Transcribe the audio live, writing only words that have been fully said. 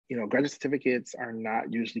graduate certificates are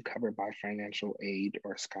not usually covered by financial aid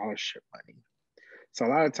or scholarship money. So a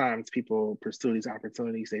lot of times people pursue these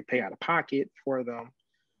opportunities, they pay out of pocket for them,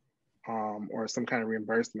 or some kind of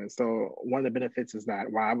reimbursement. So one of the benefits is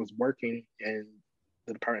that while I was working in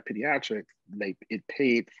the Department of Pediatrics, it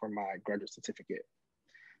paid for my graduate certificate.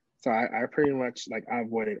 So I pretty much I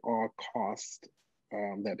avoided all costs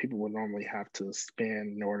that people would normally have to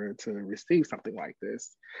spend in order to receive something like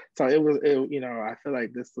this. So I feel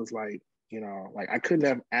like this was I couldn't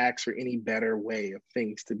have asked for any better way of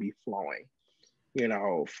things to be flowing,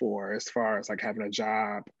 for as far as having a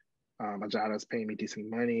job that's paying me decent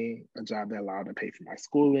money, a job that allowed to pay for my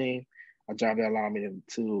schooling, a job that allowed me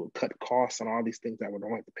to cut costs on all these things that I would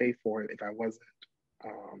only have to pay for it if I wasn't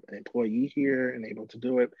an employee here and able to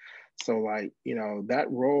do it. So that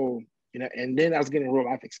role, and then I was getting real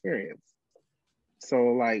life experience.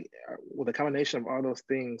 So with a combination of all those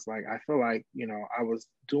things, I feel I was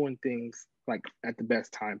doing things at the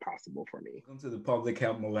best time possible for me. Welcome to the Public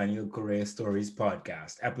Health Millennial Career Stories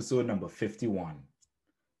podcast, episode number 51.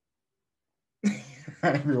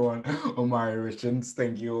 Hi everyone, Omari Richards.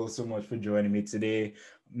 Thank you all so much for joining me today.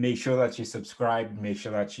 Make sure that you subscribe, make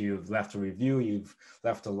sure that you've left a review, you've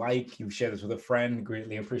left a like, you've shared this with a friend.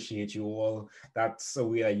 Greatly appreciate you all. That's a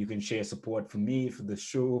way that you can share support for me, for the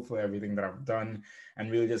show, for everything that I've done,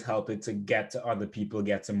 and really just help it to get to other people,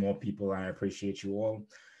 get to more people, and I appreciate you all.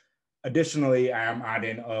 Additionally, I am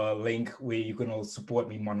adding a link where you can all support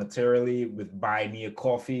me monetarily with Buy Me a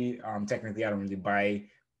Coffee. Technically, I don't really buy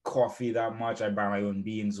coffee that much. I buy my own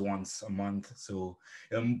beans once a month. So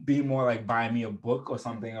it'll be more like buy me a book or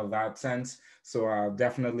something of that sense. So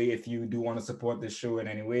definitely, if you do want to support this show in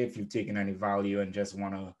any way, if you've taken any value and just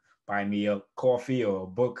want to buy me a coffee or a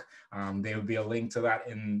book, there will be a link to that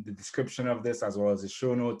in the description of this as well as the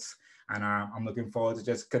show notes. And I'm looking forward to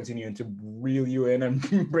just continuing to reel you in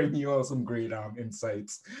and bring you all some great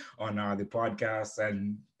insights on the podcast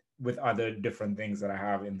and with other different things that I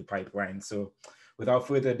have in the pipeline. So without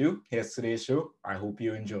further ado, here's today's show. I hope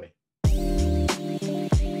you enjoy.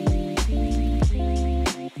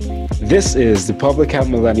 This is the Public Health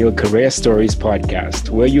Millennial Career Stories podcast,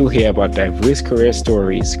 where you'll hear about diverse career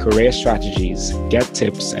stories, career strategies, get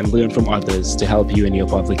tips, and learn from others to help you in your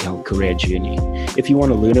public health career journey. If you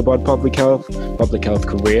want to learn about public health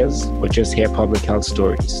careers, or just hear public health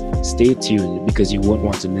stories, stay tuned because you won't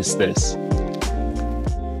want to miss this.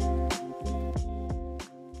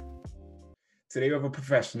 Today, we have a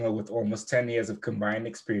professional with almost 10 years of combined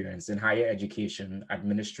experience in higher education,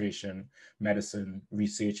 administration, medicine,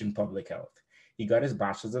 research, and public health. He got his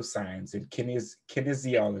Bachelors of Science in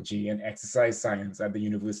Kinesiology and Exercise Science at the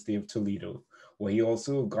University of Toledo, where he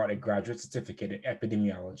also got a graduate certificate in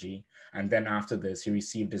Epidemiology, and then after this, he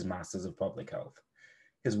received his Masters of Public Health.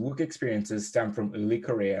 His work experiences stem from early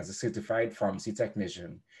career as a certified pharmacy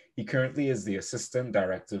technician. He currently is the Assistant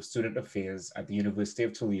Director of Student Affairs at the University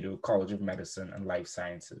of Toledo College of Medicine and Life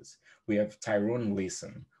Sciences. We have Tyrone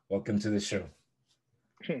Layson. Welcome to the show.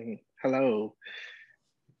 Hello.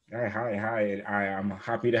 Hi. I am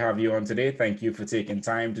happy to have you on today. Thank you for taking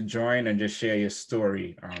time to join and just share your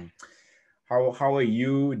story. How are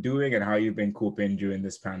you doing and how you've been coping during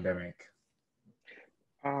this pandemic?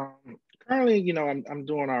 Currently, I'm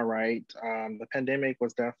doing all right. The pandemic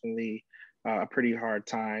was definitely a pretty hard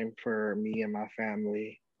time for me and my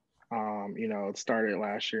family. It started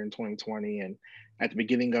last year in 2020, and at the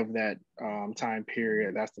beginning of that time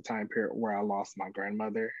period, that's the time period where I lost my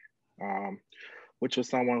grandmother, which was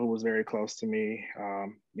someone who was very close to me.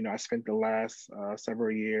 I spent the last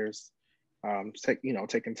several years,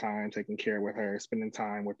 taking care with her, spending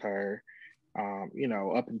time with her,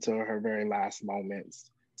 up until her very last moments.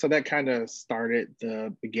 So that kind of started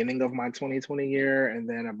the beginning of my 2020 year. And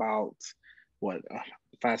then about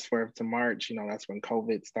fast forward to March, that's when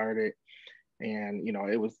COVID started. And,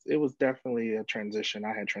 it was definitely a transition.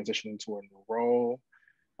 I had transitioned into a new role.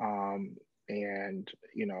 And,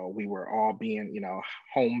 we were all being,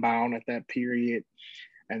 homebound at that period.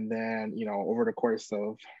 And then, over the course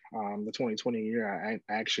of the 2020 year, I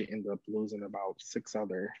actually ended up losing about 6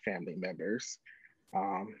 other family members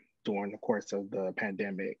during the course of the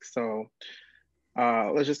pandemic. So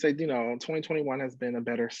let's just say, 2021 has been a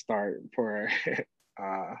better start for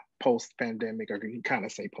post-pandemic, or you can kind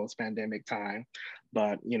of say post-pandemic time.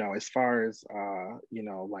 But, as far as,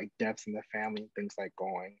 deaths in the family, things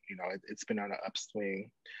going, it's been on an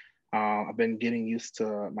upswing. I've been getting used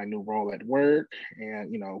to my new role at work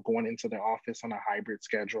and, going into the office on a hybrid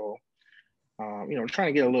schedule, trying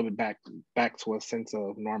to get a little bit back to a sense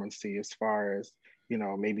of normalcy as far as,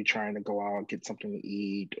 maybe trying to go out, get something to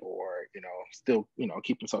eat, or, still,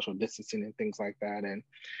 keeping social distancing and things like that. And,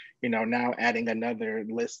 now adding another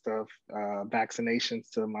list of vaccinations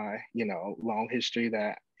to my, long history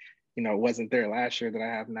that, wasn't there last year that I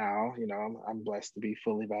have now. I'm blessed to be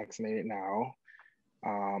fully vaccinated now.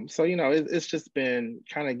 So, it's just been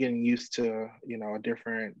kind of getting used to, a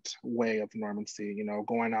different way of normalcy,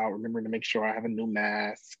 going out, remembering to make sure I have a new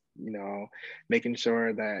mask, making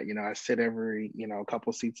sure that, I sit every,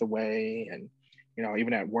 couple seats away. And,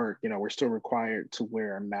 even at work, we're still required to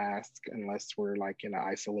wear a mask unless we're like in an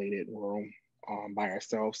isolated room by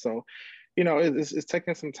ourselves. So, it's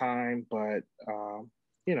taking some time, but,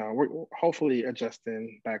 we're hopefully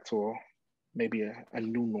adjusting back to maybe a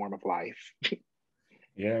new norm of life.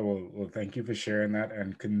 Yeah, well, thank you for sharing that,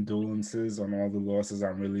 and condolences on all the losses.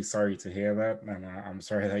 I'm really sorry to hear that, and I'm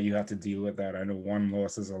sorry that you have to deal with that. I know one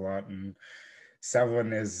loss is a lot, and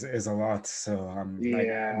seven is a lot. So like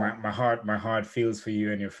Yeah. my heart feels for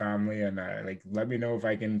you and your family, and like let me know if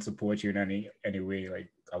I can support you in any way, like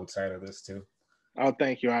outside of this too. Oh,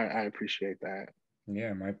 thank you. I appreciate that.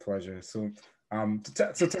 Yeah, my pleasure. So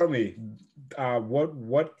so tell me,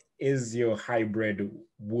 what is your hybrid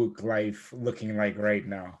work life looking like right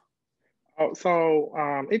now? Oh, so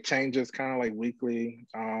it changes kind of like weekly.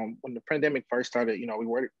 When the pandemic first started,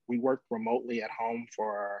 we worked remotely at home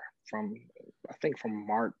from I think from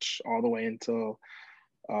March all the way until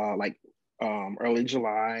like early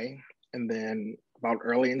July, and then about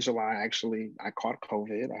early in July, actually, I caught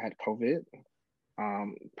COVID. I had COVID.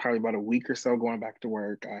 Probably about a week or so going back to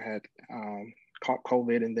work, I had caught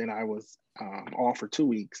COVID, and then I was off for 2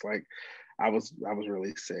 weeks. Like I was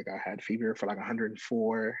really sick. I had fever for like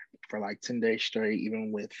 104 for like 10 days straight,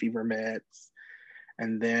 even with fever meds.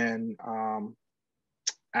 And then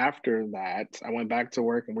after that, I went back to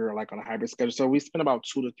work, and we were like on a hybrid schedule. So we spent about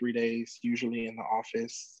 2 to 3 days usually in the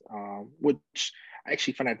office, which I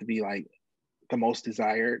actually find that to be like the most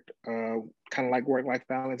desired kind of like work-life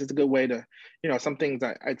balance. It's a good way to, some things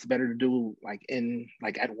that it's better to do like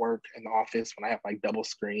at work in the office when I have like double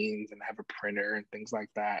screens and I have a printer and things like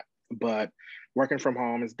that. But working from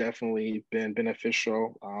home has definitely been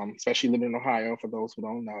beneficial, especially living in Ohio. For those who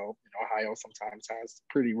don't know, Ohio sometimes has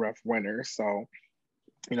pretty rough winters. So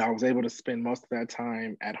I was able to spend most of that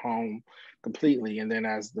time at home completely. And then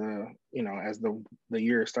as the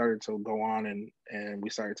year started to go on, and we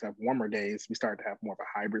started to have warmer days, we started to have more of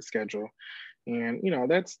a hybrid schedule. And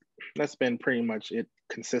that's been pretty much it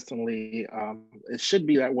consistently. It should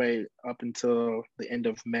be that way up until the end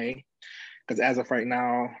of May, because as of right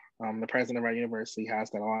now, the president of our university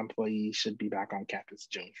has that all employees should be back on campus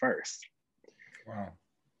June 1st. Wow.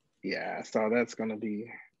 Yeah, so that's going to be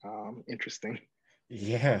interesting.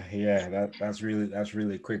 Yeah, that's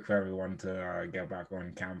really quick for everyone to get back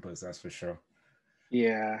on campus. That's for sure.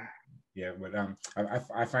 Yeah. Yeah, but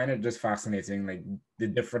I find it just fascinating, like the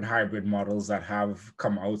different hybrid models that have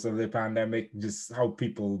come out of the pandemic. Just how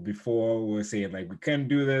people before were saying like we can't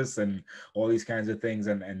do this and all these kinds of things,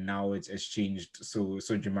 and now it's changed so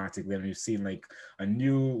dramatically, and we've seen like a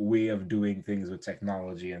new way of doing things with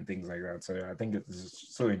technology and things like that. So I think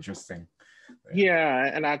it's so interesting.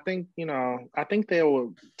 Yeah, and I think they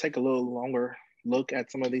will take a little longer look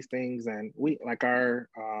at some of these things, and we like our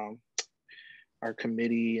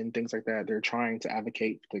committee and things like that. They're trying to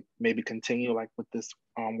advocate to maybe continue like with this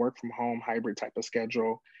work from home hybrid type of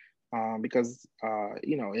schedule, because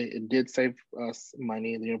it did save us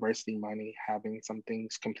money, the university money, having some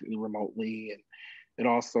things completely remotely. And it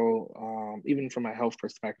also, even from a health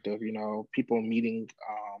perspective, people meeting,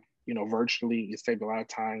 virtually, it saved a lot of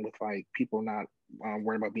time with like people not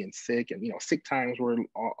worrying about being sick. And, sick times were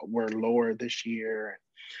lower this year.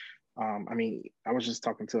 I mean, I was just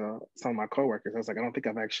talking to some of my coworkers. I was like, I don't think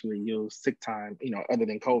I've actually used sick time, other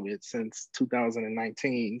than COVID since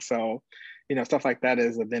 2019. So, stuff like that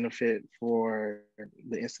is a benefit for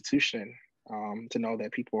the institution, to know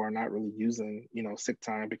that people are not really using, sick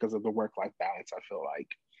time because of the work-life balance. I feel like,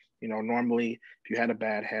 normally if you had a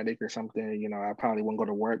bad headache or something, I probably wouldn't go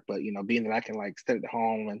to work, but, being that I can like sit at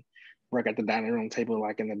home and work at the dining room table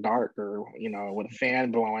like in the dark, or with a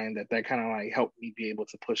fan blowing, that kind of like helped me be able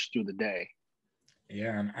to push through the day.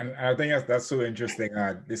 Yeah, and I think that's so interesting.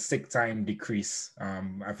 The sick time decrease.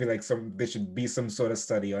 I feel like there should be some sort of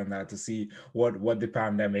study on that to see what the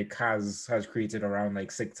pandemic has created around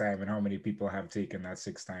like sick time and how many people have taken that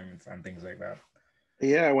sick time and things like that.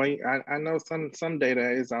 Yeah, well, I know some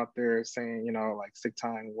data is out there saying, like sick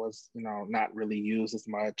time was, not really used as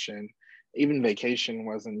much, and even vacation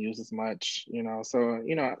wasn't used as much, So,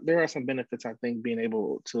 there are some benefits, I think, being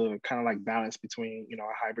able to kind of like balance between,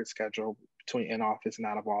 a hybrid schedule between in office and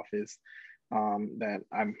out of office. that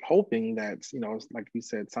I'm hoping that, like you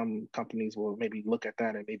said, some companies will maybe look at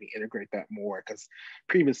that and maybe integrate that more. Because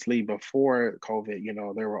previously, before COVID,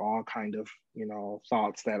 there were all kind of,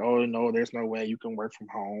 thoughts that, oh, no, there's no way you can work from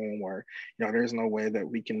home, or, there's no way that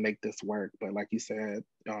we can make this work. But like you said,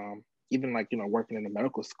 even like, working in the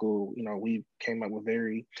medical school, we came up with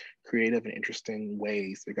very creative and interesting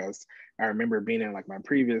ways, because I remember being in like my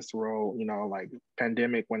previous role, like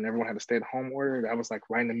pandemic, when everyone had to stay at home order, that was like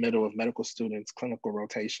right in the middle of medical students clinical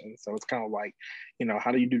rotation. So it's kind of like,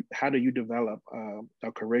 how do you develop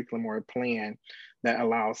a curriculum or a plan that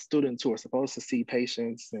allows students who are supposed to see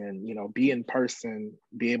patients and, be in person,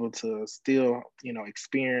 be able to still,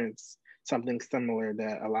 experience something similar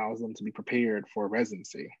that allows them to be prepared for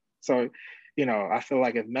residency. So, I feel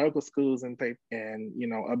like if medical schools and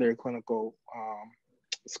other clinical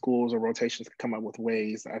schools or rotations can come up with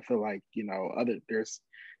ways, I feel like, there's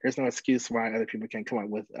no excuse why other people can't come up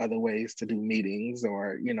with other ways to do meetings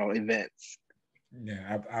or, events.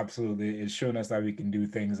 Yeah, absolutely. It's shown us that we can do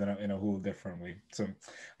things in a whole different way. So,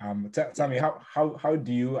 tell me, how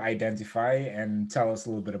do you identify, and tell us a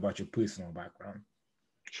little bit about your personal background?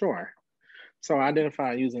 Sure. So I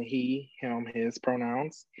identify using he, him, his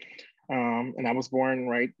pronouns. And I was born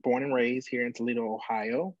and raised here in Toledo,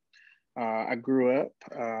 Ohio. I grew up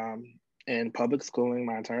in public schooling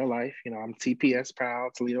my entire life. I'm TPS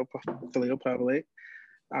proud, Toledo Public.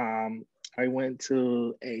 I went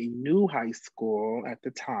to a new high school at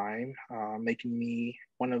the time, making me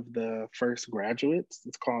one of the first graduates.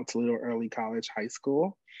 It's called Toledo Early College High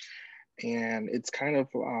School. And it's kind of,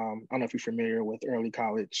 I don't know if you're familiar with early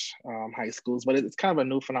college high schools, but it's kind of a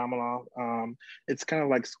new phenomenon. It's kind of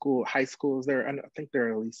like high schools. I think there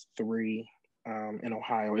are at least 3 in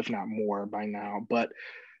Ohio, if not more by now. But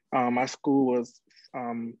my school was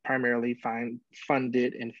primarily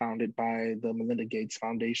funded and founded by the Melinda Gates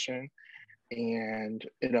Foundation. And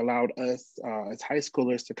it allowed us as high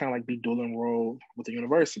schoolers to kind of like be dual enrolled with the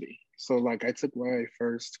university. So like I took my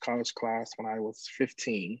first college class when I was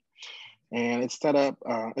 15. And it's set up,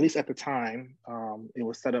 at least at the time, it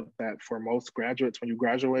was set up that for most graduates, when you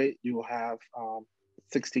graduate, you will have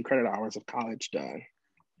 60 credit hours of college done.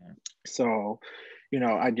 So,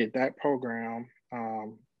 I did that program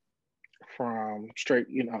from straight,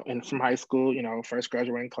 and from high school, first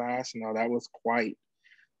graduating class, that was quite,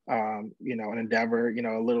 an endeavor,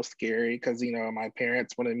 a little scary, because, my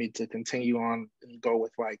parents wanted me to continue on and go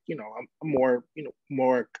with like, a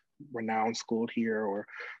more renowned school here, or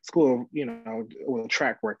school, with a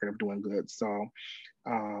track record of doing good. So,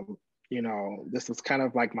 this was kind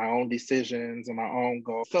of like my own decisions and my own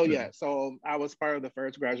goals. So yeah, so I was part of the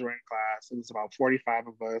first graduating class. It was about 45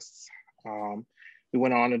 of us. We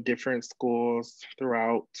went on to different schools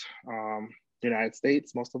throughout the United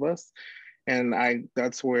States, most of us. And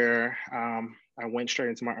that's where I went straight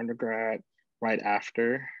into my undergrad right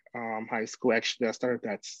after high school. Actually, I started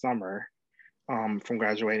that summer from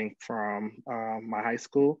graduating from my high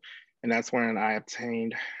school. And that's when I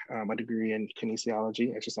obtained a degree in Kinesiology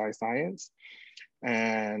and Exercise Science.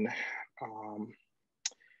 And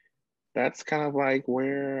that's kind of like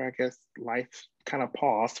where I guess life kind of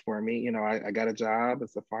paused for me. I got a job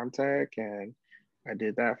as a farm tech, and I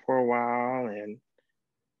did that for a while. And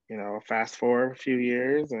fast forward a few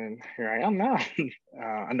years, and here I am now.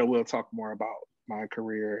 I know we'll talk more about my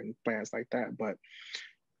career and plans like that, but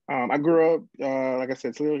I grew up, like I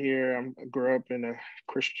said, still here. I grew up in a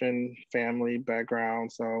Christian family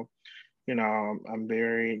background, so I'm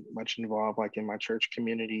very much involved, like in my church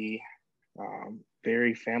community.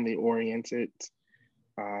 Very family oriented.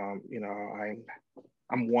 I'm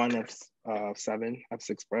one of 7. I have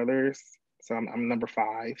 6 brothers. So I'm number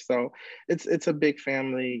 5. So it's a big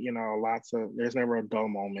family, there's never a dull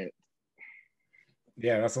moment.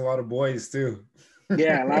 Yeah, that's a lot of boys too.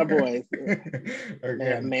 Yeah, a lot of boys.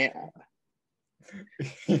 Okay. Man.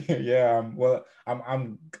 Yeah, well,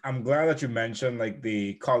 I'm glad that you mentioned like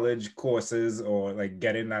the college courses, or like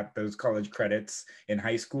getting those college credits in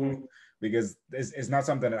high school, because it's not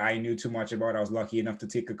something that I knew too much about. I was lucky enough to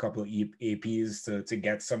take a couple of APs to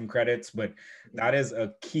get some credits, but that is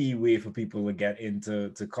a key way for people to get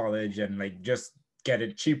into college, and like just get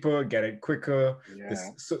it cheaper, get it quicker. Yeah.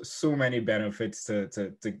 There's so many benefits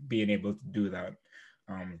to being able to do that.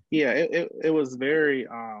 Yeah, it was very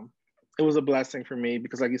it was a blessing for me,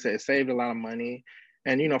 because like you said, it saved a lot of money.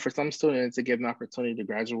 And for some students, it gave an opportunity to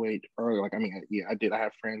graduate early. Like, I mean, yeah, I did. I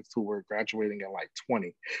have friends who were graduating at like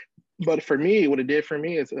 20. But for me, what it did for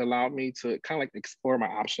me is it allowed me to kind of like explore my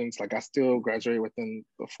options. Like, I still graduated within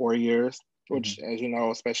the 4 years, which, as you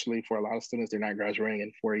know, especially for a lot of students, they're not graduating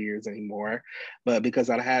in 4 years anymore. But because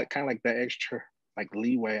I had kind of like that extra like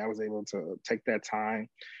leeway, I was able to take that time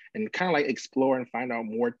and kind of like explore and find out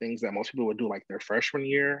more things that most people would do like their freshman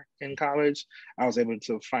year in college. I was able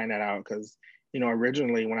to find that out because,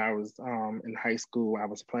 originally when I was in high school, I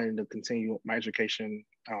was planning to continue my education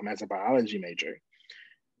as a biology major.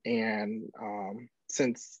 And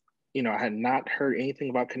since, I had not heard anything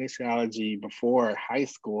about kinesiology before high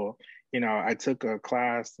school, I took a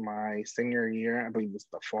class my senior year, I believe it was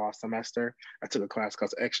the fall semester. I took a class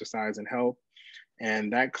called Exercise and Health.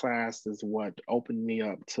 And that class is what opened me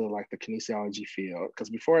up to like the kinesiology field.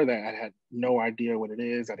 Because before that, I had no idea what it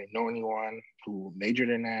is. I didn't know anyone who majored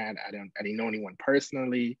in that. I didn't know anyone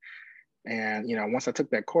personally. And, once I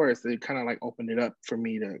took that course, it kind of like opened it up for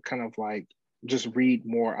me to kind of like just read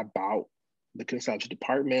more about the kinesiology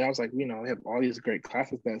department. I was like, they have all these great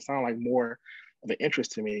classes that sound like more of an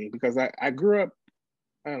interest to me, because I grew up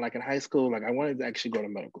like in high school, like I wanted to actually go to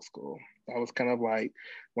medical school. That was kind of like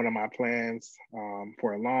one of my plans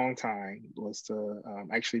for a long time, was to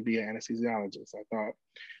actually be an anesthesiologist. I thought,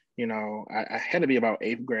 I had to be about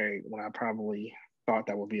 8th grade when I probably thought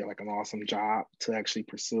that would be like an awesome job to actually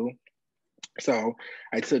pursue. So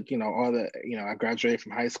I took, I graduated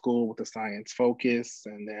from high school with a science focus.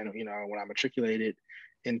 And then, when I matriculated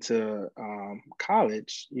into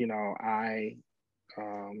college, I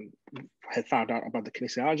had found out about the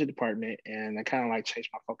kinesiology department, and I kind of like changed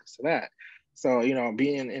my focus to that. So,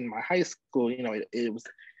 being in my high school, it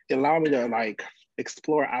allowed me to like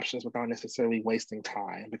explore options without necessarily wasting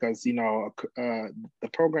time, because, the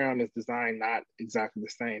program is designed not exactly the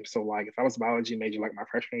same. So like if I was a biology major, like my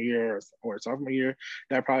freshman year or sophomore year,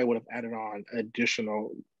 that probably would have added on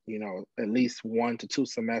additional, at least 1 to 2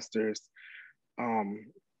 semesters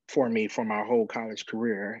for me for my whole college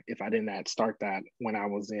career if I did not start that when I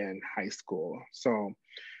was in high school. So,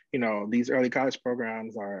 these early college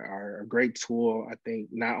programs are a great tool, I think,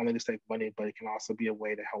 not only to save money, but it can also be a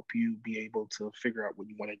way to help you be able to figure out what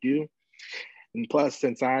you want to do. And plus,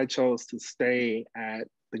 since I chose to stay at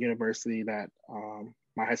the university that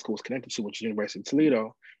my high school was connected to, which is University of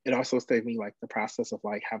Toledo, it also saved me like the process of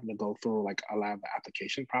like having to go through like a lot of the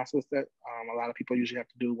application process that a lot of people usually have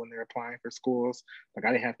to do when they're applying for schools. Like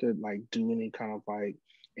I didn't have to like do any kind of like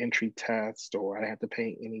entry test, or I didn't have to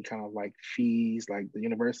pay any kind of like fees. Like the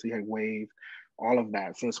university had waived all of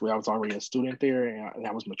that since I was already a student there, and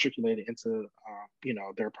I was matriculated into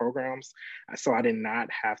their programs. So I did not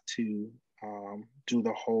have to do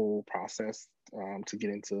the whole process to get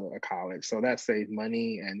into a college. So that saved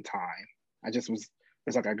money and time.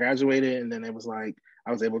 It's like I graduated, and then it was like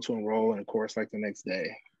I was able to enroll in a course like the next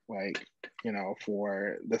day, like,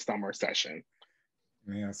 for the summer session.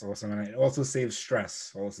 Yeah, that's awesome. And it also saves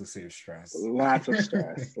stress. Lots of stress.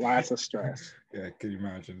 Lots of stress. Yeah, can you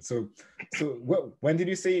imagine? So when did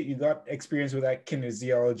you say you got experience with that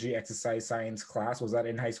kinesiology exercise science class? Was that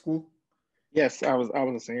in high school? Yes, I was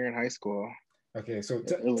a senior in high school. Okay, so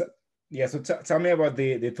tell me about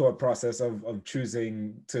the thought process of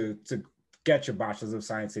choosing to get your Bachelors of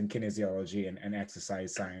Science in Kinesiology and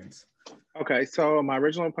Exercise Science. Okay, so my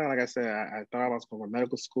original plan, like I said, I thought I was going to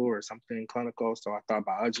medical school or something clinical. So I thought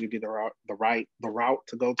biology would be the route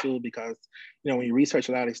to go to, because when you research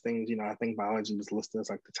a lot of these things, I think biology was listed as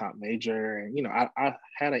like the top major, and I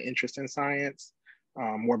had an interest in science,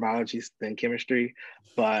 more biology than chemistry,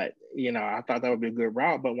 but I thought that would be a good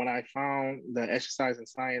route. But when I found the exercise and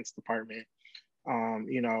science department,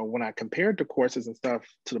 when I compared the courses and stuff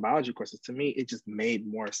to the biology courses, to me it just made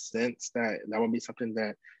more sense that would be something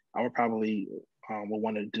that I would probably would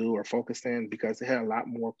want to do or focus in, because it had a lot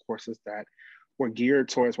more courses that were geared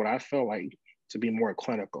towards what I felt like to be more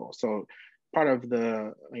clinical. So part of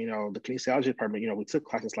the the kinesiology department, we took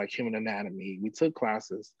classes like human anatomy, we took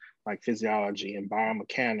classes like physiology and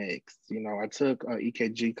biomechanics. I took an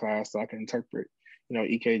EKG class so I can interpret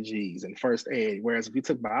EKGs and first aid. Whereas if you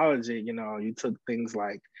took biology, you took things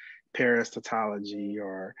like parasitology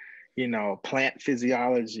or plant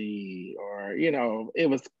physiology, or it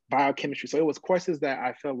was biochemistry. So it was courses that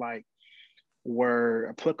I felt like were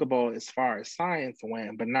applicable as far as science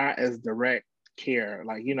went, but not as direct care.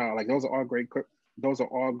 Like like those are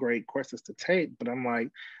all great courses to take. But I'm like,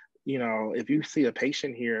 if you see a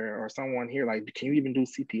patient here or someone here, like, can you even do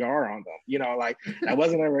CPR on them? Like that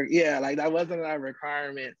wasn't a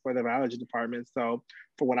requirement for the biology department. So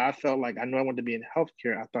for what I felt like, I knew I wanted to be in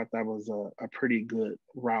healthcare, I thought that was a pretty good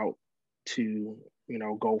route to,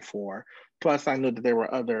 go for. Plus I knew that there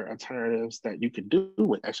were other alternatives that you could do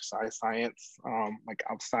with exercise science, like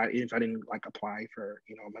outside, even if I didn't like apply for,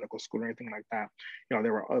 medical school or anything like that.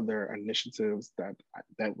 There were other initiatives that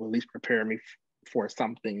would at least prepare me for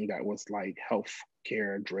something that was like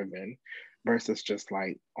healthcare driven versus just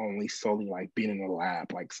like only solely like being in a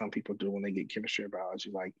lab like some people do when they get chemistry or biology.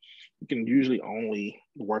 Like you can usually only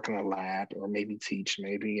work in a lab or maybe teach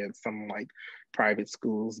maybe at some like private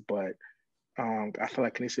schools, but I feel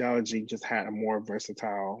like kinesiology just had a more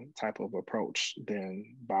versatile type of approach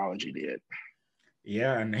than biology did.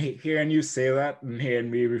 Yeah, and hearing you say that and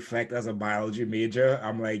hearing me reflect as a biology major,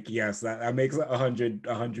 I'm like, yes, that makes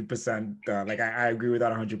 100%. Like I agree with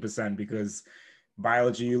that 100% because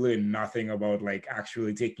biology, you learn nothing about like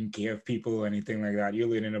actually taking care of people or anything like that. You're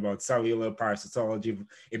learning about cellular parasitology,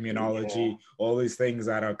 Yeah. immunology, all these things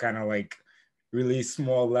that are kind of like really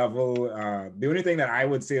small level. The only thing that I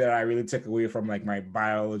would say that I really took away from like my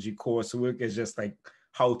biology coursework is just like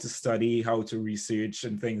how to study, how to research,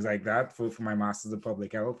 and things like that for my master's of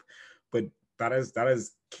public health. But that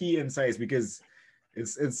is key insights because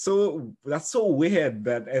it's so that's so weird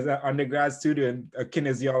that as an undergrad student, a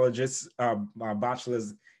kinesiologist, a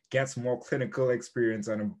bachelor's gets more clinical experience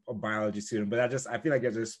than a biology student. But I feel like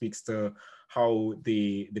that just speaks to how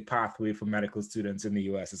the pathway for medical students in the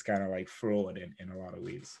US is kind of like flawed in a lot of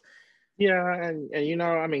ways. Yeah, and you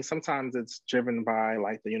know, I mean, sometimes it's driven by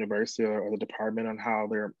like the university or the department on how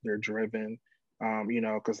they're driven. You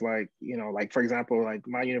know, because like, you know, like for example, like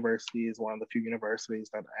my university is one of the few universities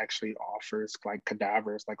that actually offers like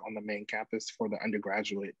cadavers like on the main campus for the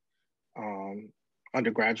um,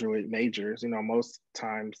 undergraduate majors. You know, most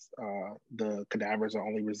times the cadavers are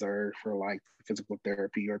only reserved for like physical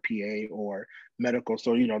therapy or PA or medical.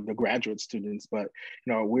 So, you know, the graduate students, but,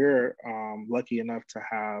 you know, we're lucky enough to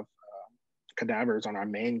have cadavers on our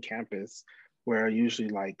main campus where usually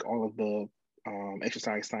like all of the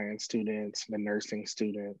exercise science students, the nursing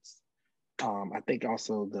students, I think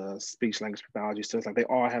also the speech language pathology students, like they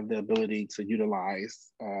all have the ability to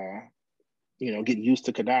utilize you know, get used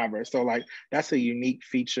to cadavers. So like that's a unique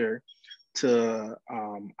feature to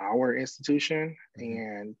our institution.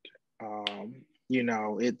 Mm-hmm. And you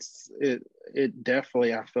know, it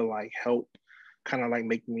definitely I feel like helped kind of like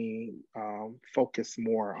make me focus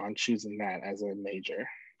more on choosing that as a major.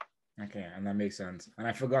 Okay, and that makes sense. And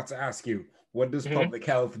I forgot to ask you, what does Mm-hmm. public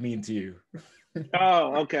health mean to you?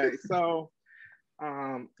 Oh, okay. So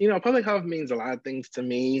you know, public health means a lot of things to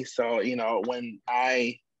me. So, you know, when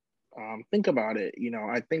I think about it, you know,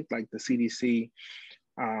 I think like the CDC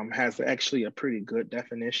has actually a pretty good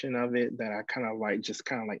definition of it that I kind of like just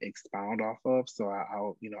kind of like expound off of. So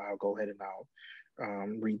I'll, you know, I'll go ahead and I'll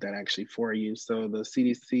read that actually for you. So the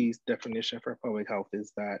CDC's definition for public health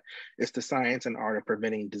is that it's the science and art of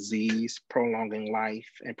preventing disease, prolonging life,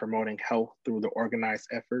 and promoting health through the organized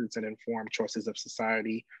efforts and informed choices of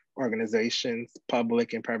society, organizations,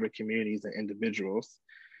 public and private communities, and individuals.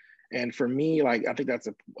 And for me, like, I think that's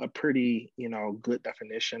a pretty, you know, good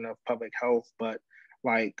definition of public health. But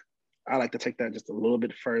like, I like to take that just a little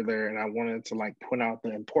bit further. And I wanted to like point out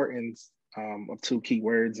the importance of two key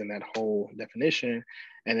words in that whole definition.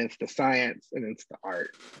 And it's the science and it's the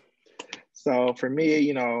art. So for me,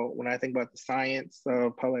 you know, when I think about the science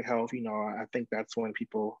of public health, you know, I think that's when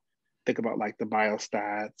people think about like the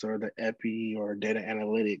biostats or the epi or data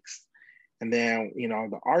analytics. And then, you know,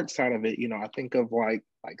 the art side of it, you know, I think of like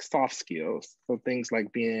soft skills. So things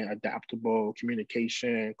like being adaptable,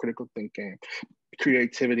 communication, critical thinking,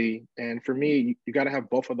 creativity. And for me, you got to have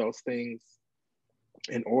both of those things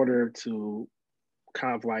in order to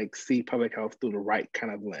kind of like see public health through the right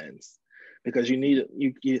kind of lens. Because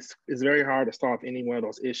it's very hard to solve any one of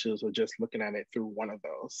those issues with just looking at it through one of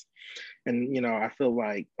those. And, you know, I feel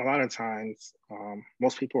like a lot of times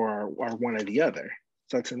most people are one or the other.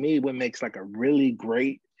 So to me, what makes like a really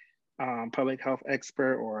great public health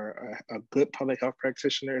expert or a good public health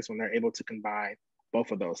practitioner is when they're able to combine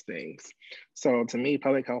both of those things. So to me,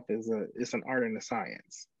 public health it's an art and a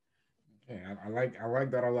science. Yeah, I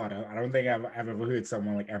like that a lot. I don't think I've ever heard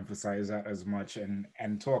someone like emphasize that as much and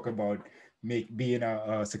talk about being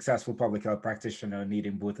a successful public health practitioner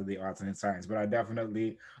needing both of the arts and the science. But I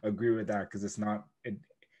definitely agree with that because it's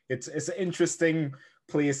an interesting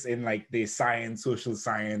place in like the science, social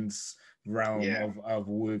science realm Yeah. of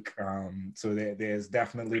work. So there's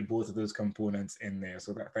definitely both of those components in there.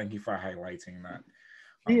 So thank you for highlighting that.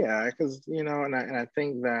 Yeah, because you know, and I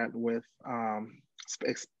think that with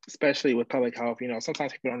especially with public health, you know,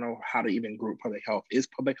 sometimes people don't know how to even group public health. Is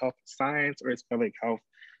public health science or is public health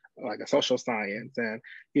like a social science? And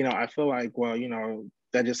you know, I feel like, well, you know,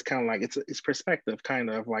 that just kind of like it's perspective kind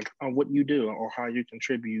of like on what you do or how you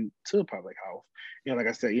contribute to public health. Like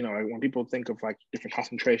I said, like when people think of like different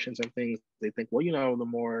concentrations and things, they think, well, the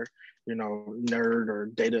more nerd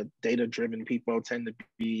or data driven people tend to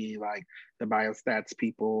be like the biostats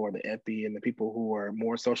people or the epi, and the people who are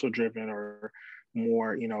more social driven or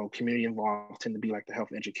more community involved tend to be like the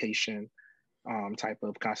health education type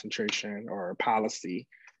of concentration or policy.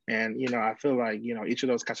 And I feel like each of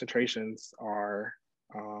those concentrations are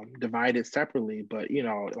divided separately, but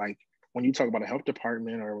like when you talk about a health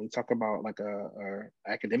department or when you talk about like a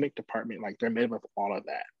academic department, like they're made up of all of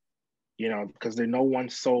that, because no one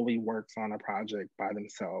solely works on a project by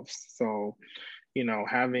themselves. So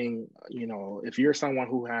having if you're someone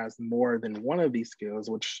who has more than one of these skills,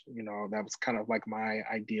 which that was kind of like my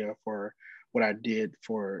idea for what I did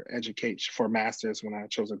for education for master's when I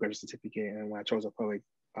chose a graduate certificate and when I chose a public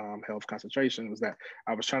health concentration, was that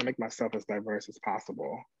I was trying to make myself as diverse as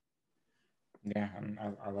possible. Yeah, and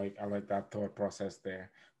I like that thought process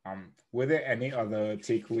there. Were there any other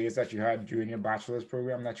takeaways that you had during your bachelor's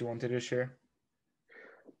program that you wanted to share?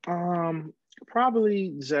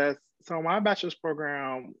 Probably just so my bachelor's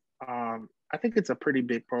program. I think it's a pretty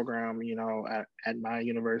big program. At my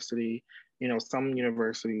university, some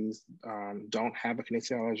universities don't have a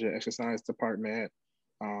kinesiology and exercise department.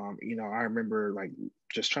 I remember like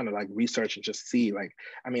just trying to like research and just see like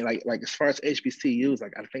as far as HBCUs,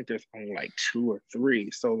 like I think there's only like 2 or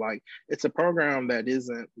 3. So like it's a program that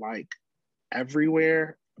isn't like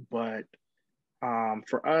everywhere, but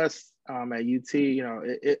for us at UT,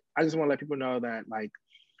 I just want to let people know that like,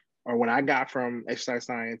 or what I got from exercise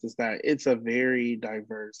science is that it's a very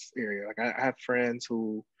diverse area. Like I have friends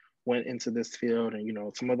who went into this field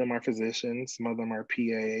and some of them are physicians, some of them are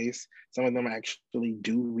PAs, some of them actually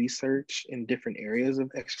do research in different areas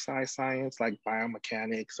of exercise science like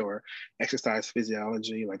biomechanics or exercise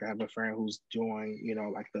physiology. Like I have a friend who's doing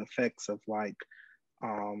like the effects of like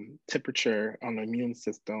temperature on the immune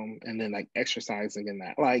system and then like exercising in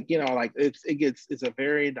that, like like it's a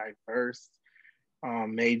very diverse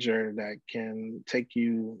major that can take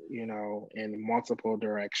you in multiple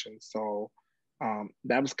directions. So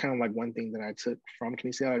that was kind of like one thing that I took from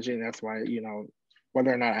kinesiology, and that's why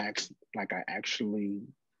whether or not I actually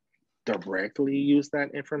directly use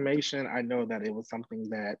that information, I know that it was something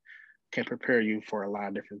that can prepare you for a lot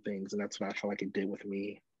of different things, and that's what I feel like it did with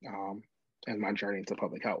me and my journey into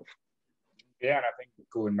public health. Yeah, and I think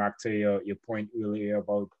going back to your point earlier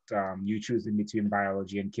about you choosing between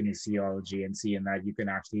biology and kinesiology and seeing that you can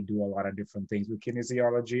actually do a lot of different things with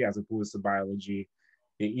kinesiology as opposed to biology.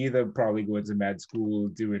 They either probably go into med school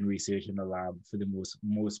doing research in the lab for the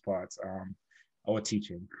most parts, or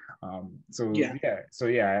teaching. I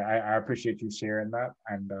appreciate you sharing that,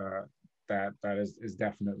 and that is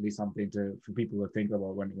definitely something for people to think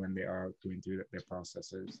about when they are going through their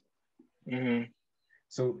processes. Mm-hmm.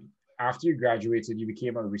 So after you graduated, you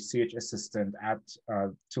became a research assistant at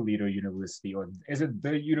Toledo University, or is it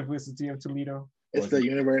the University of Toledo? It's the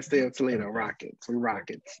University of Toledo. Okay. Rockets. We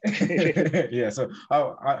Rockets. Yeah. So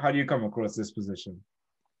how do you come across this position?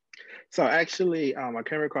 So actually, I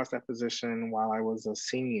came across that position while I was a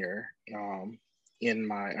senior in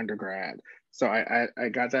my undergrad. So I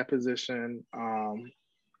got that position.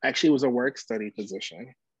 Actually, it was a work study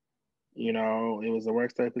position. It was a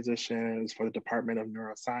work study position. It was for the Department of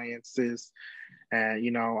Neurosciences.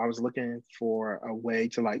 And, I was looking for a way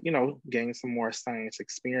to like, gain some more science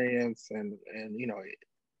experience and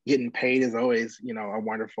getting paid is always, a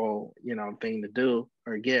wonderful, thing to do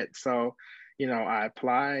or get. So, I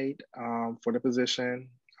applied for the position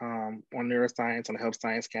on neuroscience on the health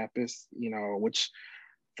science campus, which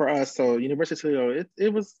for us, so University of Toledo,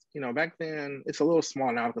 it was, back then, it's a little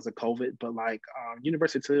small now because of COVID, but like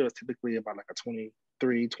University of Toledo is typically about like a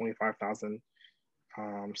 25,000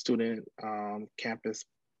 student campus.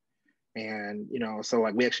 And, so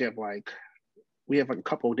like we actually have a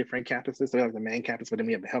couple of different campuses. So we have the main campus, but then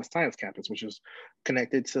we have the health science campus, which is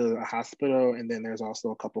connected to a hospital. And then there's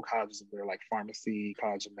also a couple colleges there like pharmacy,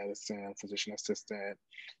 college of medicine, physician assistant,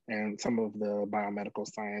 and some of the biomedical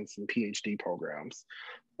science and PhD programs.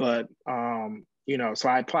 But, so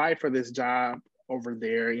I applied for this job over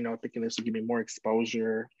there, thinking this would give me more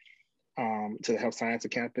exposure to the health science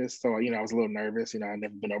campus. So, I was a little nervous, I'd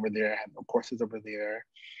never been over there. I had no courses over there.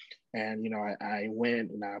 And, I went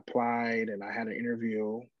and I applied and I had an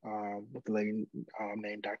interview with a lady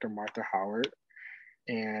named Dr. Martha Howard.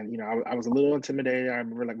 And, I was a little intimidated. I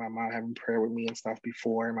remember like my mom having prayer with me and stuff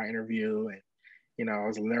before my interview. And, I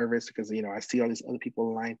was nervous because, I see all these other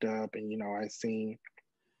people lined up and, I seen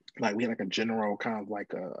like we had like a general kind of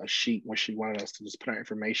like a sheet where she wanted us to just put our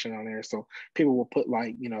information on there. So people will put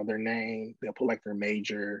like, you know, their name, they'll put like their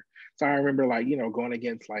major. So I remember like, you know, going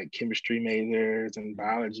against like chemistry majors and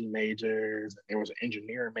biology majors. There was an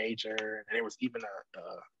engineer major, and there was even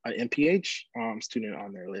an MPH student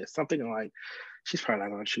on their list. Something like, she's probably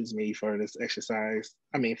not going to choose me for this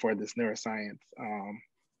for this neuroscience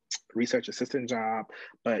research assistant job.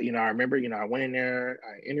 But, you know, I remember, you know, I went in there,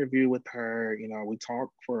 I interviewed with her, you know, we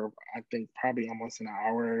talked for, I think, probably almost an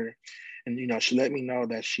hour. And, you know, she let me know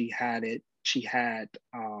that she had,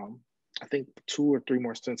 I think 2 or 3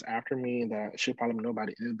 more students after me that she'll probably know by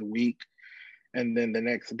the end of the week. And then the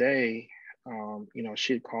next day, you know,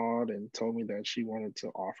 she had called and told me that she wanted to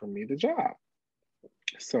offer me the job.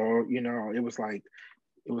 So, you know, it was like,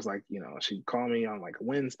 you know, she called me on like a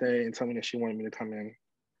Wednesday and told me that she wanted me to come in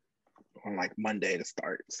on like Monday to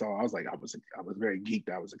start. So I was like, I was very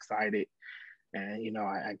geeked. I was excited. And, you know,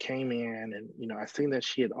 I came in and, you know, I seen that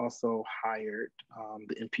she had also hired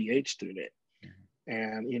the MPH student.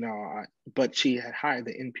 And, you know, but she had hired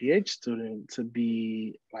the MPH student to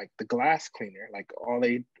be like the glass cleaner. Like all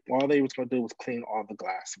they was going to do was clean all the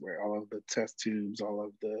glassware, all of the test tubes, all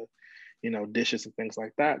of the, you know, dishes and things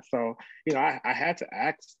like that. So, you know, I had to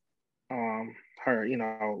ask her, you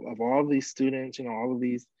know, of all of these students, you know, all of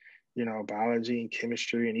these, you know, biology and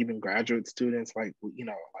chemistry and even graduate students, like, you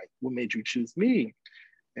know, like what made you choose me?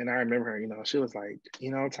 And I remember her, you know, she was like,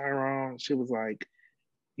 you know, Tyrone, she was like,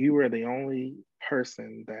 you were the only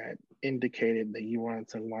person that indicated that you wanted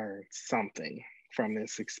to learn something from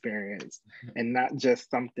this experience, and not just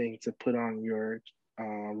something to put on your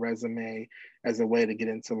resume as a way to get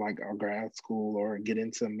into like a grad school or get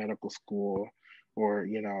into medical school or,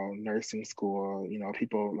 you know, nursing school. You know,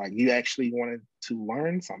 people like, you actually wanted to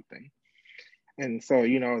learn something. And so,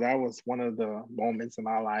 you know, that was one of the moments in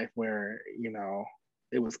my life where, you know,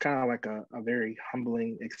 it was kind of like a very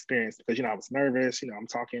humbling experience because, you know, I was nervous, you know,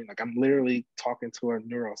 I'm literally talking to a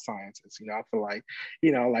neuroscientist. You know, I feel like,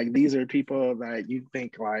 you know, like these are people that you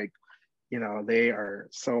think like, you know, they are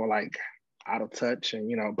so like out of touch and,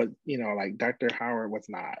 you know, but, you know, like Dr. Howard was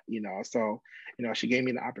not, you know. So, you know, she gave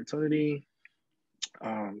me the opportunity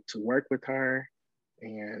to work with her.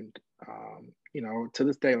 And, you know, to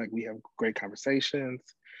this day, like we have great conversations.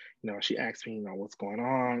 You know, she asked me, you know, what's going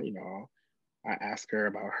on, you know, I asked her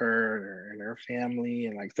about her and her family.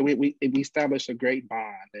 And like, so we established a great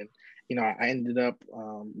bond. And, you know, I ended up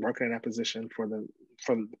working in that position for the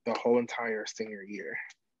whole entire senior year.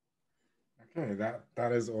 Okay,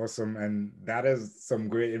 that is awesome, and that is some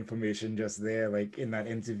great information just there. Like in that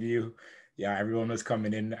interview, yeah, everyone was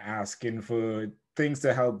coming in asking for things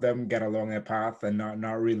to help them get along their path, and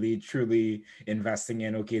not really truly investing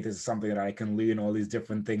in, okay, this is something that I can learn all these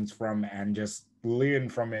different things from and just learn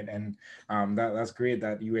from it. And that's great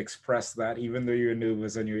that you expressed that even though you're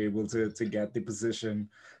nervous and you're able to get the position.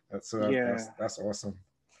 Yeah. That's awesome.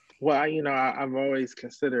 Well, you know, I've always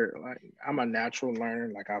considered like I'm a natural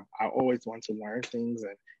learner. Like I always want to learn things,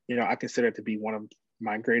 and you know, I consider it to be one of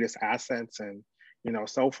my greatest assets. And you know,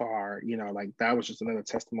 so far, you know, like that was just another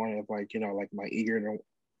testimony of like, you know, like my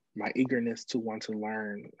eagerness to want to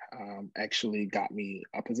learn actually got me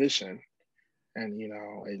a position. And you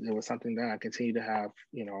know, it was something that I continue to have.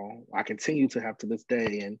 You know, I continue to have to this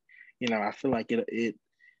day, and you know, I feel like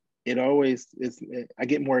it always is. I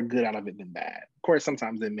get more good out of it than bad. Of course,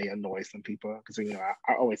 sometimes it may annoy some people because, you know,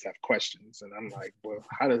 I always have questions and I'm like, well,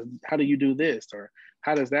 how do you do this, or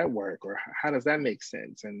how does that work, or how does that make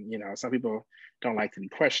sense? And you know, some people don't like to be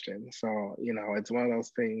questioned. So you know, it's one of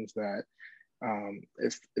those things that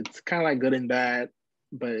it's kind of like good and bad,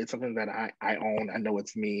 but it's something that I own. I know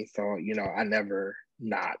it's me. So you know, I never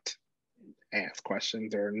not ask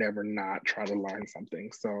questions or never not try to learn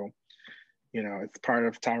something. So you know, it's part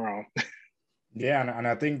of Tyrone. Yeah, and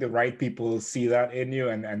I think the right people see that in you,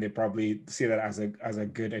 and they probably see that as a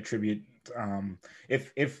good attribute.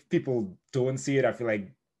 If people don't see it, I feel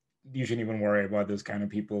like you shouldn't even worry about those kind of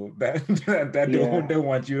people that that Yeah. don't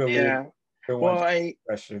want you to leave, Yeah. don't want Well, you to ask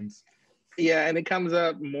questions. yeah, and it comes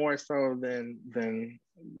up more so than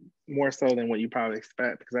more so than what you probably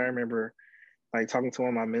expect. Because I remember like talking to one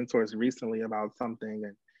of my mentors recently about something,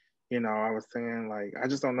 and you know, I was saying like I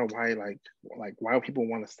just don't know why like why people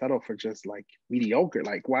want to settle for just like mediocre.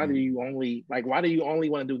 Like why do you only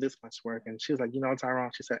want to do this much work? And she was like, you know,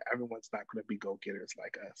 Tyrone, she said everyone's not going to be go getters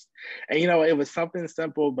like us. And you know, it was something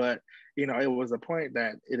simple, but you know, it was a point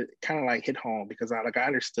that it kind of like hit home because I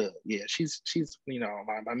understood. Yeah, she's you know,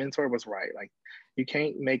 my mentor was right. Like you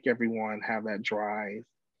can't make everyone have that drive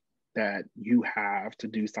that you have to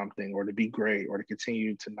do something or to be great or to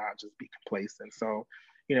continue to not just be complacent. So,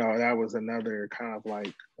 that was another kind of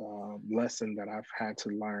like lesson that I've had to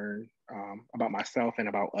learn about myself and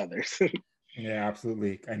about others. Yeah,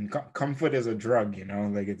 absolutely. And comfort is a drug,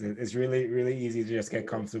 like it's really, really easy to just get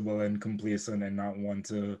comfortable and complacent and not want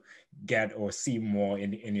to get or see more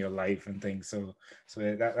in your life and things. So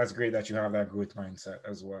that's great that you have that growth mindset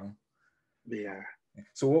as well. Yeah.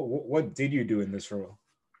 So what did you do in this role?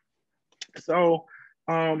 So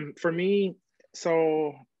for me,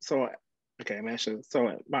 okay, I mentioned,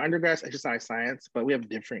 so my undergrad's exercise science, but we have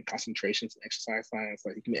different concentrations in exercise science.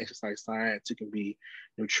 Like you can be exercise science, you can be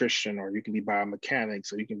nutrition, or you can be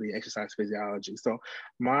biomechanics, or you can be exercise physiology. So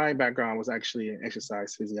my background was actually in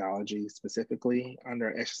exercise physiology, specifically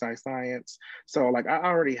under exercise science. So like I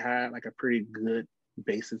already had like a pretty good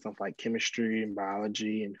basis of like chemistry and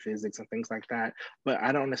biology and physics and things like that, but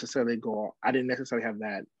I didn't necessarily have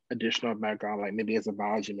that additional background, like maybe as a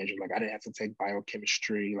biology major. Like I didn't have to take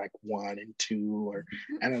biochemistry like 1 and 2, or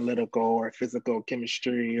analytical or physical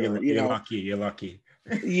chemistry, or you're lucky.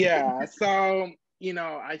 Yeah. So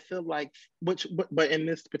I feel like, but in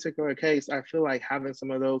this particular case, I feel like having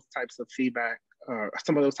some of those types of feedback,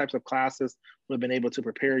 some of those types of classes would have been able to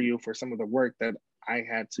prepare you for some of the work that I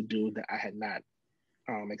had to do that I had not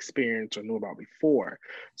experienced or knew about before.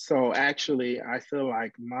 So actually, I feel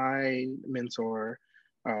like my mentor,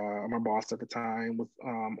 my boss at the time, was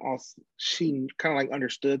also, she kind of like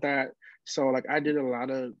understood that. So like I did a lot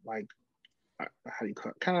of like, how do you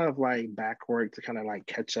call it, kind of like back work to kind of like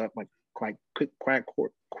catch up, like quick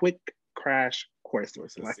crash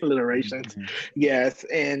courses, like alliterations. Yes,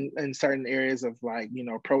 and in certain areas of like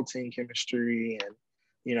protein chemistry and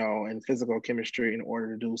and physical chemistry, in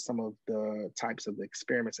order to do some of the types of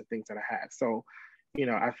experiments and things that I had. So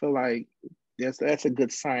I feel like that's a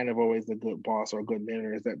good sign of always a good boss or a good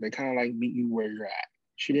mentor, is that they kind of like meet you where you're at.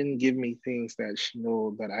 She didn't give me things that she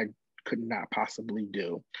knew that I could not possibly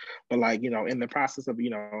do, but like in the process of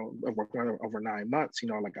of working over 9 months,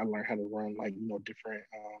 like I learned how to run like different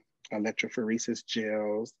electrophoresis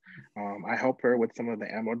gels. I helped her with some of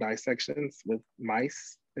the ammo dissections with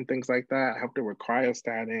mice and things like that. I helped her with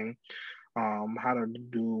cryostating, how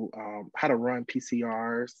to run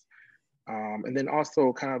PCRs, and then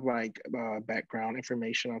also kind of like background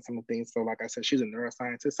information on some of the things. So like I said, she's a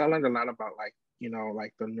neuroscientist. So I learned a lot about like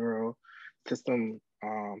like the neural system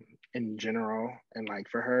in general, and like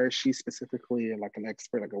for her, she's specifically like an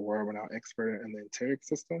expert, like a world-renowned expert in the enteric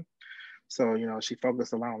system. So she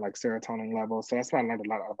focused a lot on like serotonin levels. So that's why I learned a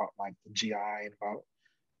lot about like the GI and about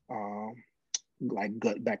like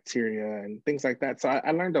gut bacteria and things like that. So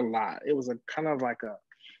I learned a lot. It was a kind of like a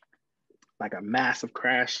massive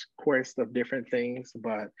crash course of different things,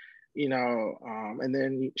 but and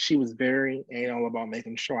then she was very anal about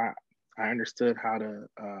making sure I understood how to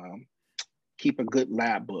keep a good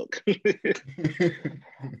lab book.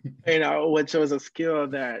 Which was a skill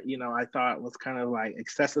that I thought was kind of like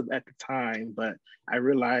excessive at the time, but I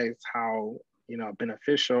realized how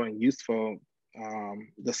beneficial and useful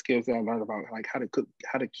the skills that I learned about, like how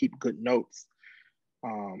to keep good notes,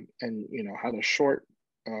 and how to short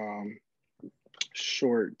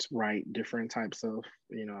write different types of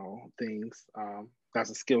things.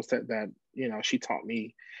 That's a skill set that she taught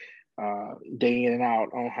me day in and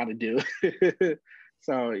out on how to do.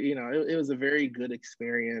 So it was a very good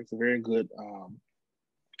experience, a very good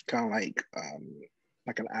kind of like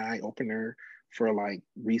an eye opener for like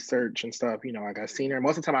research and stuff. Like I seen her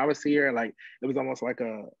most of the time. I would see her, like it was almost like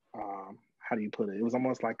a how do you put it? It was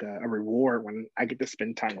almost like a reward when I get to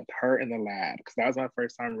spend time with her in the lab, because that was my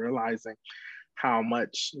first time realizing how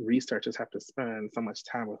much researchers have to spend so much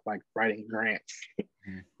time with like writing grants.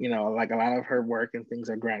 Like a lot of her work and things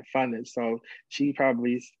are grant funded. So she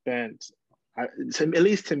probably spent, at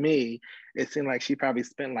least to me, it seemed like she probably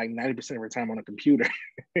spent like 90% of her time on a computer.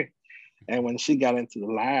 And when she got into the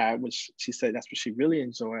lab, which she said that's what she really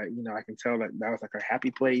enjoyed, I can tell that was like her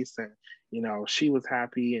happy place. And, she was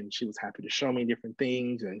happy, and she was happy to show me different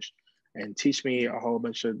things and teach me a whole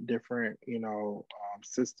bunch of different,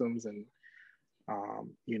 systems. And,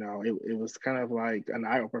 it was kind of like an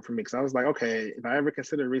eye opener for me, because I was like, okay, if I ever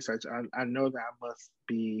consider research, I know that I must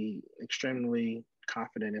be extremely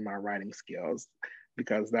confident in my writing skills,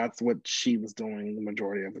 because that's what she was doing the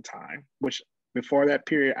majority of the time, which before that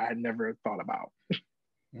period, I had never thought about.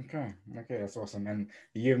 Okay, that's awesome. And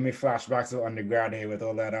you give me flashbacks to undergrad here with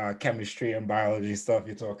all that chemistry and biology stuff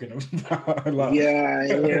you're talking about. A lot. Yeah,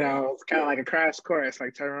 it's kind of like a crash course.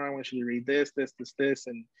 Like, Tyrone, I want you to read this,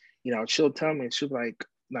 and she'll tell me. She'll like,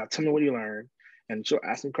 now tell me what you learned, and she'll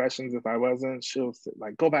ask me questions. If I wasn't, she'll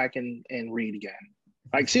like go back and read again.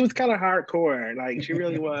 Like, she was kind of hardcore, like she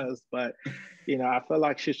really was. But I feel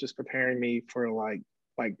like she's just preparing me for like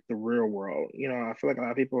like the real world. You know, I feel like a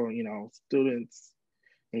lot of people, you know, students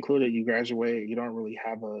included, you graduate, you don't really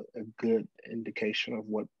have a good indication of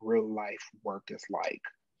what real life work is like.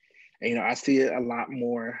 And, you know, I see it a lot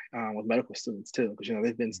more with medical students too, because, you know,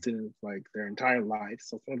 they've been students like their entire life.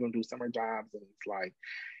 So some of them do summer jobs, and it's like,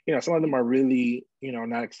 you know, some of them are really, you know,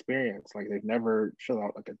 not experienced. Like they've never filled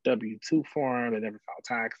out like a W-2 form, they never filed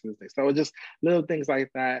taxes. So it's just little things like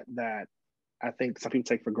that that I think some people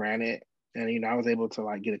take for granted. And, you know, I was able to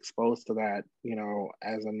like get exposed to that, you know,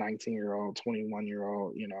 as a 19-year-old,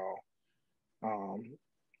 21-year-old, you know, um,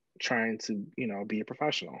 trying to, you know, be a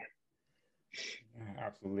professional. Yeah,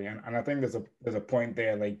 absolutely. And I think there's a point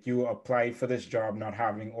there, like you applied for this job not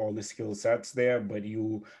having all the skill sets there, but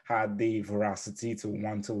you had the veracity to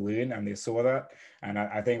want to learn, and they saw that. And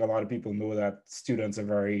I think a lot of people know that students are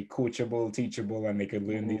very coachable, teachable, and they could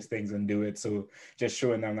learn Mm-hmm. these things and do it. So just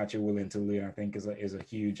showing them that you're willing to learn, I think is a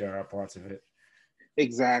huge part of it.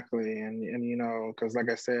 Exactly, and you know, because like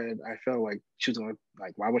I said, I felt like she was gonna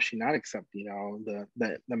like, why would she not accept, you know,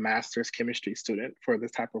 the master's chemistry student for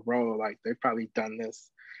this type of role? Like they've probably done this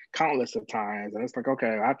countless of times, and it's like, okay,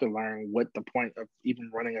 I have to learn what the point of even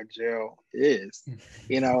running a jail is,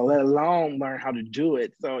 you know, let alone learn how to do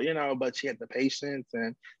it. So you know, but she had the patience,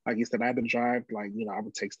 and like you said, I had to drive. Like you know, I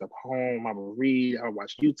would take stuff home, I would read, I would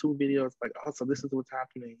watch YouTube videos. Like, oh, so this is what's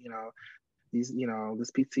happening, you know, these, you know,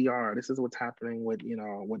 this PCR, this is what's happening with, you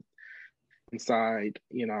know, what inside,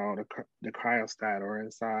 you know, the cryostat or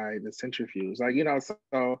inside the centrifuge. Like, you know,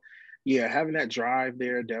 so yeah, having that drive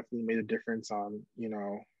there definitely made a difference on, you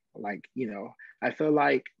know, like, you know, I feel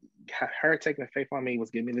like her taking the faith on me was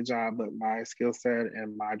giving me the job, but my skill set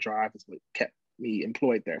and my drive is what kept me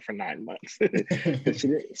employed there for 9 months.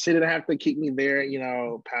 She didn't have to keep me there, you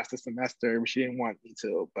know, past the semester. She didn't want me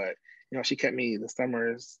to, but you know, she kept me the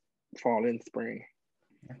summers, fall, and spring.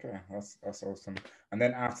 Okay, that's awesome. And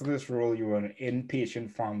then after this role, you were an inpatient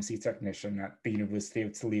pharmacy technician at the University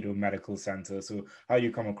of Toledo Medical Center. So how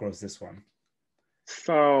you come across this one?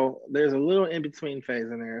 So there's a little in between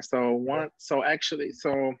phase in there. Okay.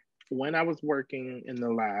 So when I was working in the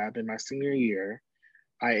lab in my senior year,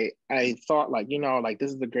 I thought like, you know, like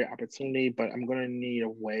this is a great opportunity, but I'm gonna need a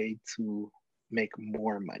way to make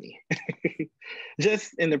more money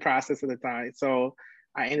just in the process of the time. So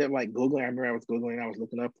I ended up like Googling. I remember I was Googling, I was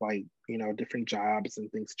looking up like, you know, different jobs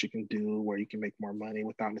and things that you can do where you can make more money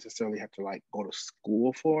without necessarily have to like go to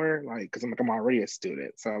school for, like, because I'm already a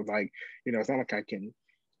student. So I was like, you know, it's not like I can,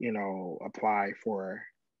 you know, apply for,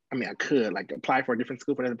 I mean, I could like apply for a different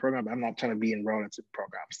school for another program, but I'm not trying to be enrolled into the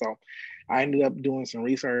program. So I ended up doing some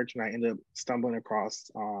research, and I ended up stumbling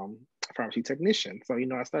across pharmacy technician. So, you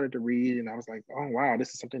know, I started to read, and I was like, oh, wow,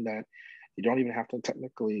 this is something that you don't even have to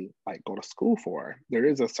technically like go to school for. There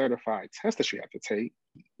is a certified test that you have to take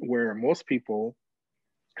where most people,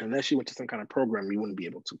 unless you went to some kind of program, you wouldn't be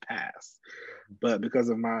able to pass. But because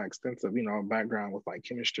of my extensive, you know, background with like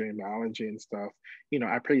chemistry and biology and stuff, you know,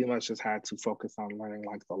 I pretty much just had to focus on learning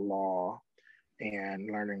like the law and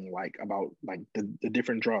learning like about like the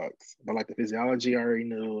different drugs. But like the physiology I already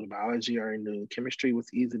knew, the biology I already knew, chemistry was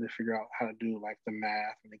easy to figure out how to do like the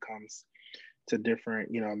math when it comes to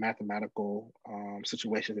different, you know, mathematical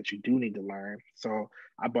situations that you do need to learn. So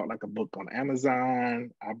I bought like a book on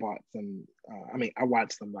Amazon. I bought some, I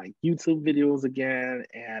watched some like YouTube videos again,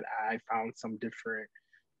 and I found some different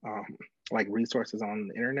um, like resources on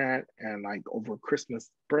the internet. And like over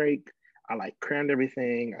Christmas break, I like crammed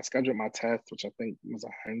everything. I scheduled my test, which I think was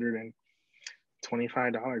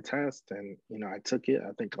 $125 test, and you know I took it.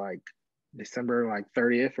 I think like December like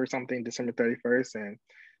 30th or something, December 31st, and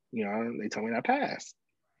you know they told me I passed.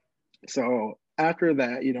 So after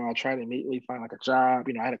that, you know, I tried to immediately find like a job.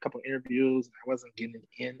 You know, I had a couple interviews, and I wasn't getting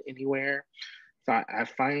in anywhere. So I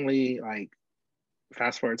finally like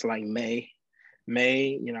fast forward to like May,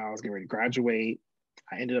 you know, I was getting ready to graduate.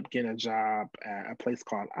 I ended up getting a job at a place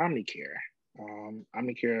called Omnicare.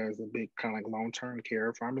 Omnicare is a big kind of like long-term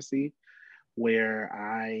care pharmacy where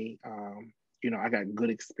you know, I got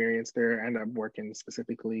good experience there. I ended up working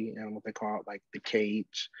specifically in what they call like the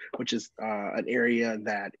cage, which is an area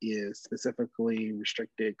that is specifically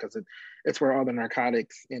restricted because it's where all the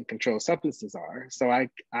narcotics and controlled substances are. So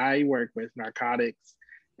I work with narcotics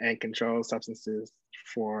and controlled substances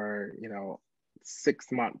for, you know,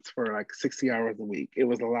 6 months for like 60 hours a week. It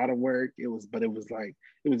was a lot of work. But it was like,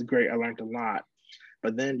 it was great. I learned a lot.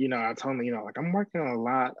 But then, you know, I told me, you know, like I'm working a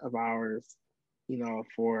lot of hours, you know,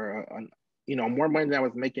 for you know, more money than I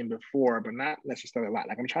was making before, but not necessarily a lot.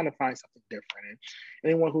 Like I'm trying to find something different.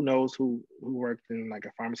 And anyone who knows who worked in like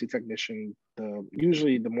a pharmacy technician,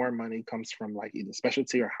 usually the more money comes from like either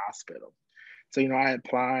specialty or hospital. So, you know, I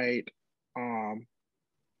applied.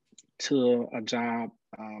 to a job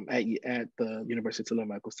at the University of Toledo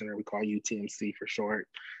Medical Center. We call UTMC for short.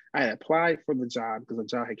 I had applied for the job because the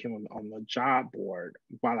job had came on the job board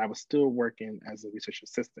while I was still working as a research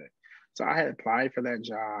assistant. So I had applied for that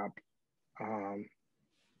job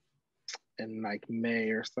in like May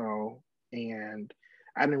or so, and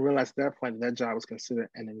I didn't realize at that point that job was considered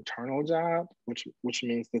an internal job, which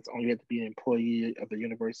means that only you have to be an employee of the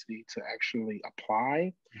university to actually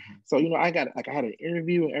apply. Mm-hmm. So, you know, I had an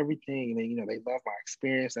interview and everything, and then, you know, they love my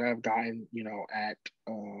experience that I've gotten, you know, at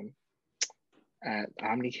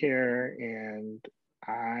Omnicare, and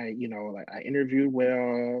I, you know, like I interviewed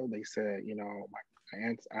well. They said, you know,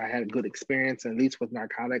 I had a good experience, at least with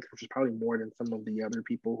narcotics, which is probably more than some of the other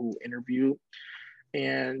people who interviewed.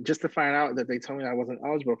 And just to find out that they told me I wasn't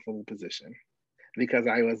eligible for the position because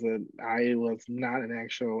I was not an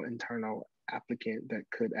actual internal applicant that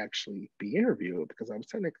could actually be interviewed because I was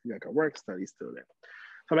technically like a work study student.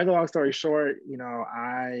 So make a long story short, you know,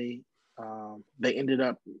 they ended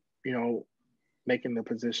up, you know, making the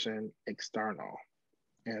position external,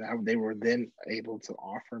 and they were then able to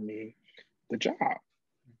offer me the job.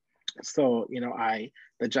 So, you know,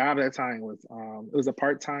 the job at that time was, it was a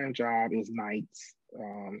part-time job. It was nights.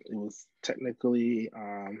 It was technically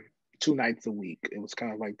 2 nights a week. It was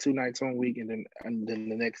kind of like 2 nights on week, and then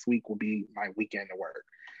the next week will be my weekend of work.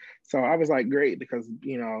 So I was like, great, because,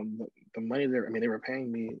 you know, the money there, I mean, they were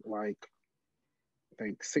paying me like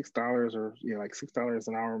 $6 or, you know, like $6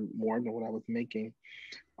 an hour more than what I was making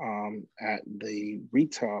at the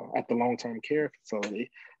long-term care facility.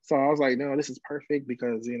 So I was like, no, this is perfect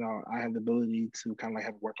because, you know, I have the ability to kind of like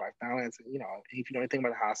have work-life balance. And, you know, if you know anything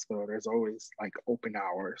about the hospital, there's always like open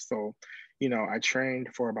hours. So, you know, I trained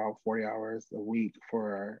for about 40 hours a week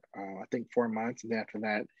for, I think 4 months. And then after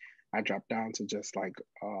that, I dropped down to just like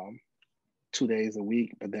 2 days a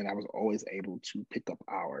week. But then I was always able to pick up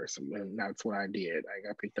hours. And that's what I did.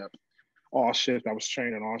 I picked up all shifts. I was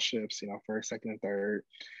trained on all shifts, you know, first, second, and third.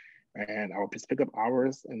 And I would just pick up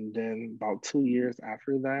hours. And then about 2 years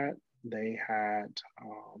after that, they had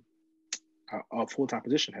a full-time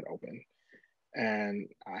position had opened. And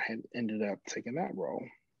I had ended up taking that role.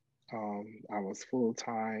 I was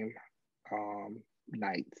full-time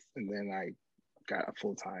nights, and then I got a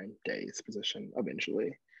full-time days position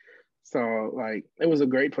eventually. So like, it was a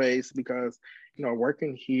great place because, you know,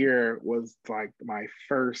 working here was like my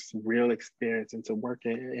first real experience into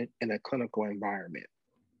working in a clinical environment.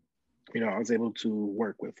 You know, I was able to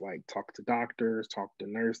work with, like, talk to doctors, talk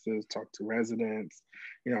to nurses, talk to residents,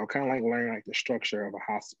 you know, kind of like learn like the structure of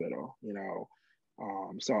a hospital, you know.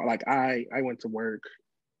 So like I went to work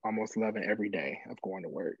almost loving every day of going to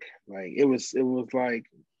work. Like it was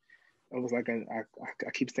like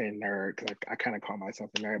I keep saying nerd because I kind of call myself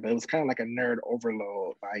a nerd, but it was kind of like a nerd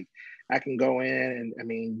overload. Like I can go in and I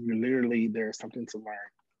mean, there's something to learn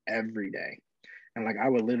every day. And like I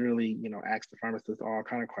would literally, you know, ask the pharmacist all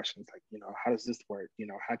kind of questions like, you know, how does this work? You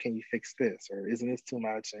know, how can you fix this? Or isn't this too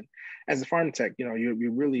much? And as a pharm tech, you know,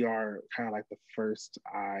 you really are kind of like the first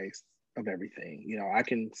eyes of everything. You know, I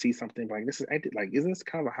can see something like isn't this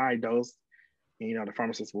kind of a high dose? And, you know, the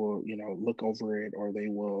pharmacist will, you know, look over it, or they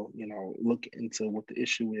will, you know, look into what the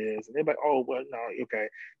issue is. And they're like, oh, well, no, okay,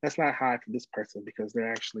 that's not high for this person because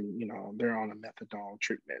they're actually, you know, they're on a methadone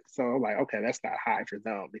treatment. So like, okay, that's not high for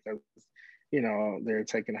them because, you know, they're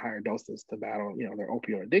taking higher doses to battle, you know, their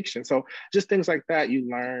opioid addiction. So just things like that you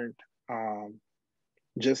learned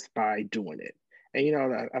just by doing it. And, you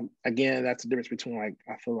know, again, that's the difference between, like,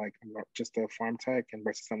 I feel like I'm just a pharm tech and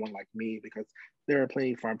versus someone like me, because there are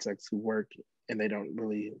plenty of pharm techs who work and they don't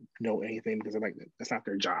really know anything because they're like, that's not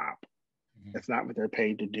their job. Mm-hmm. That's not what they're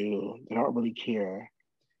paid to do. They don't really care.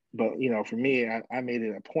 But, you know, for me, I made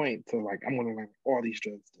it a point to, like, I'm going to learn all these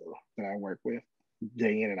drugs that I work with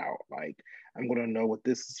day in and out. Like, I'm going to know what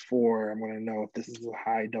this is for. I'm going to know if this is a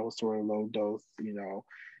high dose or a low dose, you know.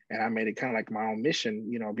 And I made it kind of like my own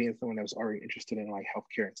mission, you know, being someone that was already interested in like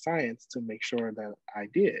healthcare and science, to make sure that I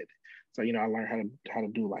did. So, you know, I learned how to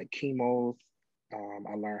do like chemos.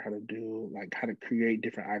 I learned how to create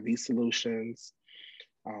different IV solutions.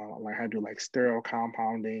 I learned how to do like sterile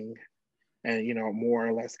compounding, and, you know, more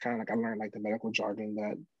or less kind of like I learned like the medical jargon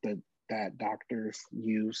that doctors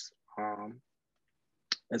use,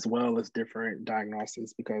 as well as different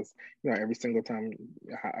diagnoses, because, you know, every single time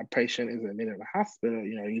a patient is admitted in the hospital,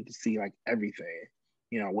 you know, you get to see like everything,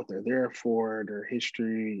 you know, what they're there for, their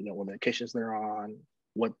history, you know, what medications they're on,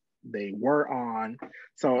 what they were on.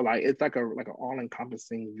 So like, it's like an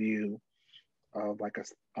all-encompassing view of like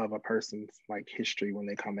a person's like history when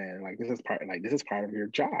they come in. Like, this is part of your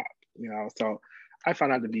job, you know. So I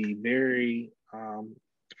found out to be very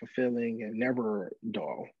fulfilling and never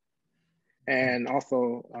dull. And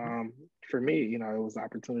also, for me, it was an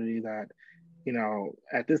opportunity that,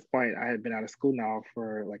 at this point, I had been out of school now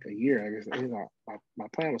for like a year. I guess, my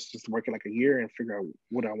plan was just to work it like a year and figure out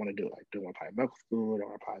what I want to do. Like, do I want to apply to medical school? Do I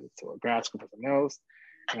want to apply to a grad school for something else?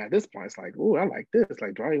 And at this point, it's like, oh, I like this.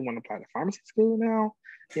 Like, do I even want to apply to pharmacy school now?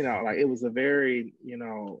 Like it was a very,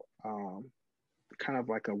 kind of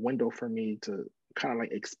like a window for me to kind of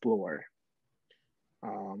like explore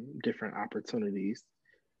different opportunities.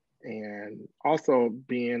 And also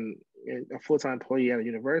being a full-time employee at a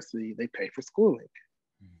university, they pay for schooling.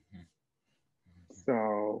 Mm-hmm.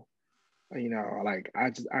 So, like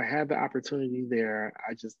I had the opportunity there.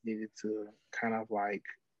 I just needed to kind of like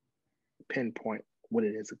pinpoint what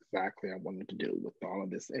it is exactly I wanted to do with all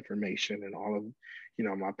of this information and all of,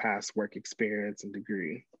 my past work experience and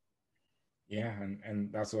degree. Yeah,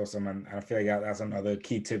 and that's awesome. And I feel like that's another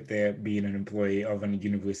key tip there. Being an employee of a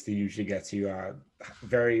university usually gets you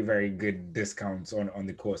very, very good discounts on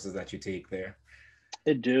the courses that you take there.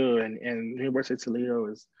 It do. And University of Toledo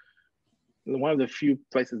is one of the few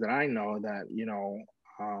places that I know that,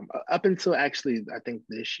 up until actually, I think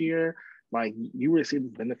this year, like you receive the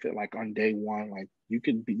benefit like on day one. Like you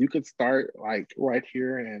could start like right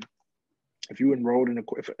here, and if you enrolled in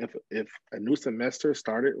if a new semester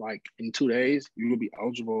started like in 2 days, you would be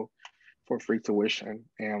eligible for free tuition.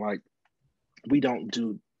 And like we don't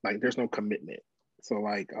do like there's no commitment. So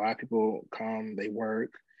like a lot of people come, they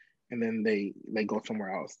work, and then they go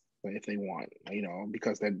somewhere else if they want,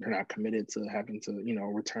 because they're not committed to having to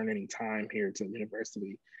return any time here to the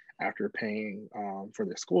university after paying for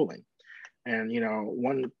their schooling. And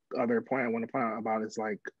one other point I want to point out about is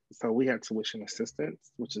like, so we had tuition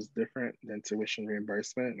assistance, which is different than tuition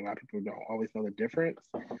reimbursement. And a lot of people don't always know the difference.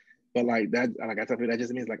 But like that, like I tell people, that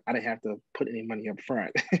just means like I didn't have to put any money up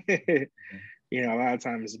front. A lot of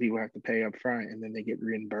times people have to pay up front and then they get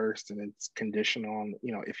reimbursed, and it's conditional on,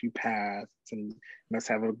 if you pass and must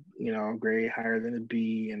have a, grade higher than a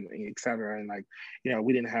B and et cetera. And like,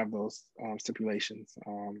 we didn't have those stipulations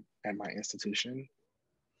at my institution.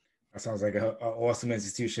 That sounds like an awesome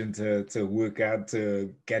institution to work at,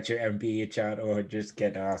 to get your MPH at, or just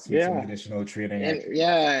get some additional training. And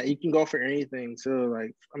yeah, you can go for anything too.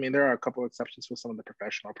 Like, I mean, there are a couple of exceptions for some of the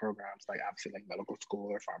professional programs, like obviously like medical school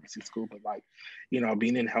or pharmacy school, but like,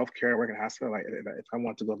 being in healthcare, working in hospital, like if I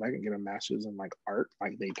want to go back and get a master's in like art,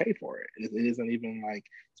 like they pay for it. It isn't even like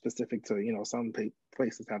specific to, some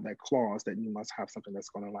places have that clause that you must have something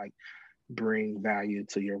that's going to like bring value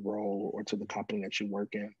to your role or to the company that you work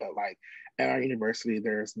in. But like at our university,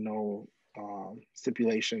 there's no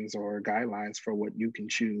stipulations or guidelines for what you can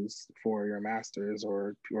choose for your master's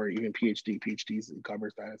or even PhD. PhDs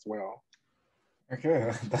covers that as well.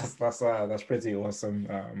 Okay, that's pretty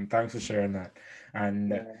awesome. Thanks for sharing that.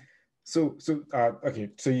 And yeah. So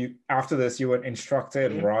you, after this, you were instructor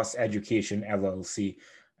at Ross Education LLC.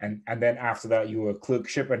 And then after that, you were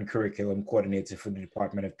clerkship and curriculum coordinator for the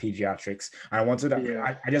Department of Pediatrics. I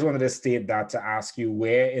just wanted to state that to ask you,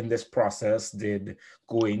 where in this process did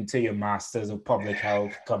going to your Masters of Public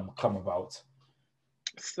Health come about?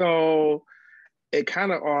 So it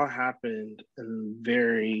kind of all happened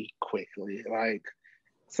very quickly. Like,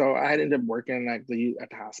 so I ended up working at the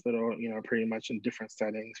hospital, pretty much in different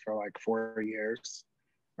settings for like 4 years,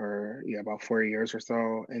 about 4 years or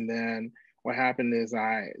so. And then what happened is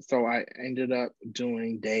I ended up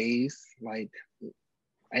doing days, and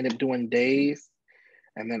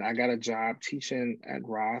then I got a job teaching at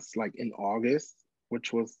Ross like in August,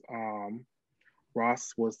 which was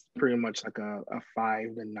Ross was pretty much like a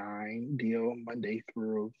 5 to 9 deal, Monday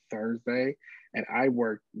through Thursday, and I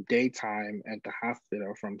worked daytime at the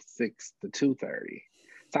hospital from 6 to 2:30.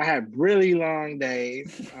 So I had really long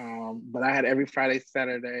days, but I had every Friday,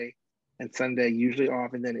 Saturday, and Sunday usually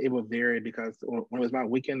off, and then it would vary because when it was my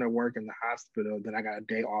weekend of work in the hospital, then I got a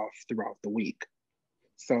day off throughout the week.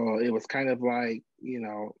 So it was kind of like,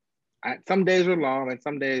 some days were long and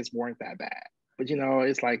some days weren't that bad. But,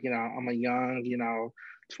 it's like, I'm a young,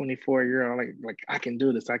 24-year-old, like I can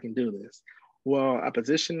do this. Well, a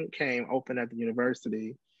position came open at the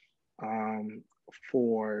university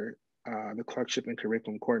for the clerkship and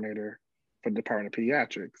curriculum coordinator for the Department of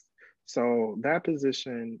Pediatrics. So that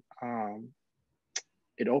position,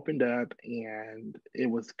 it opened up and it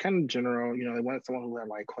was kind of general. They wanted someone who had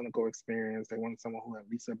like clinical experience. They wanted someone who had at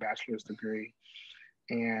least a bachelor's degree.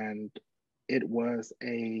 And it was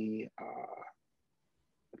I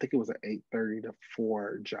think it was an 8:30 to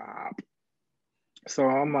 4 job. So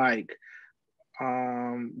I'm like,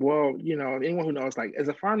 well, anyone who knows, like as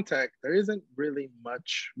a pharm tech, there isn't really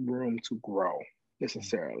much room to grow.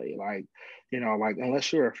 necessarily. Like, like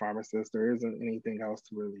unless you're a pharmacist, there isn't anything else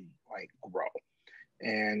to really like grow.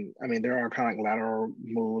 And I mean, there are kind of like lateral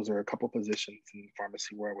moves or a couple positions in the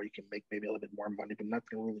pharmacy world where you can make maybe a little bit more money, but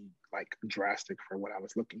nothing really like drastic for what I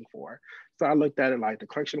was looking for. So I looked at it like the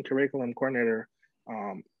collection curriculum coordinator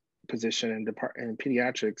position in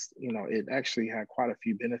pediatrics. It actually had quite a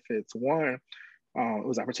few benefits. One, it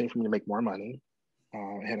was an opportunity for me to make more money.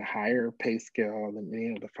 It had a higher pay scale than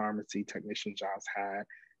any of the pharmacy technician jobs had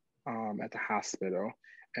at the hospital.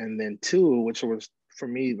 And then two, which was for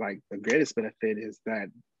me like the greatest benefit, is that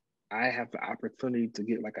I have the opportunity to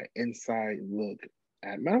get like an inside look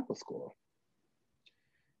at medical school.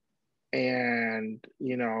 And,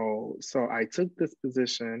 so I took this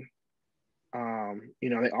position.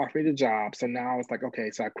 They offered me the job. So now it's like,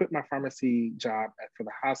 okay, so I quit my pharmacy job for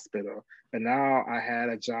the hospital, but now I had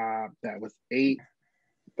a job that was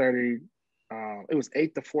 8:30. It was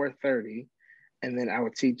 8 to 4:30. And then I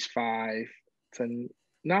would teach 5 to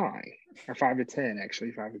 9 or 5 to 10,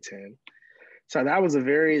 actually 5 to 10. So that was a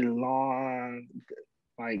very long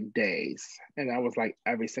like days. And that was like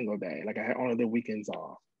every single day. Like I had only the weekends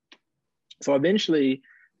off. So eventually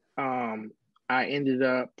I ended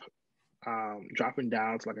up dropping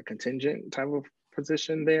down to like a contingent type of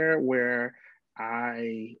position there where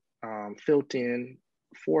I filled in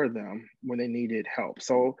for them when they needed help.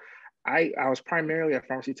 So I was primarily a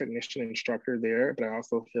pharmacy technician instructor there, but I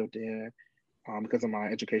also filled in because of my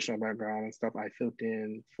educational background and stuff. I filled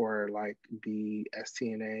in for like the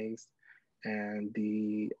STNAs and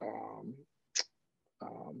they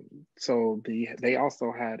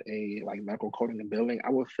also had a like medical coding and billing.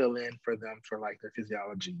 I would fill in for them for like their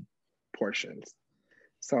physiology portions.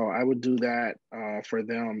 So I would do that for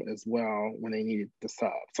them as well when they needed the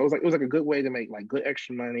sub. So it was like a good way to make like good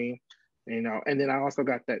extra money, And then I also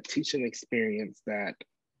got that teaching experience that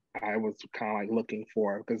I was kind of like looking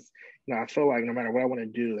for because I feel like no matter what I want to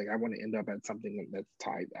do, like I want to end up at something that's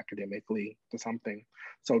tied academically to something.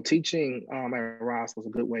 So teaching at Ross was a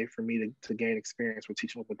good way for me to gain experience with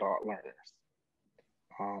teaching with adult learners.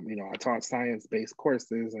 I taught science-based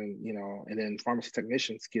courses and then pharmacy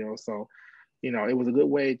technician skills. So it was a good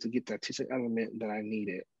way to get that teaching element that I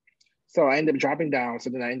needed. So I ended up dropping down. So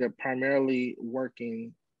then I ended up primarily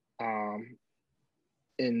working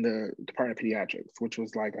in the Department of Pediatrics, which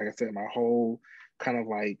was like I said, my whole kind of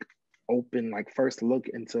like open, like first look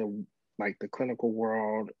into like the clinical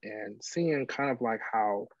world and seeing kind of like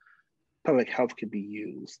how public health could be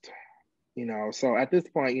used. So at this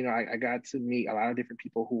point, I got to meet a lot of different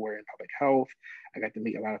people who were in public health. I got to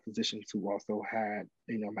meet a lot of physicians who also had,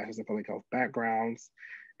 masters in public health backgrounds.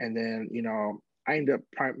 And then, I ended up,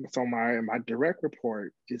 so my direct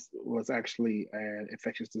report was actually an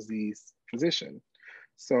infectious disease physician.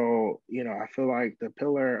 So, I feel like the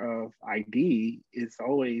pillar of ID is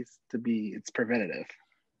always it's preventative.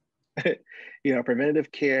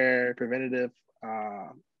 Preventative care, preventative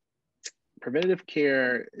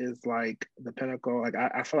care is like the pinnacle. Like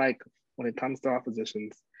I feel like when it comes to our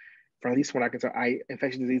physicians, for at least what I can tell,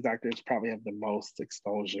 infectious disease doctors probably have the most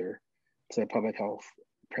exposure to public health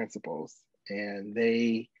principles, and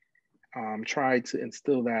they try to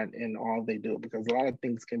instill that in all they do because a lot of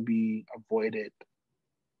things can be avoided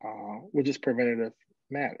with just preventative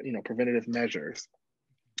measures.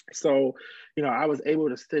 So, I was able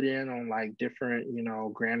to sit in on like different,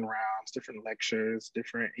 grand rounds, different lectures,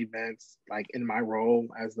 different events, like in my role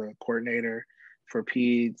as the coordinator for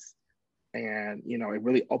PEDS. And, it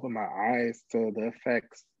really opened my eyes to the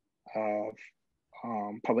effects of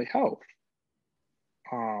public health.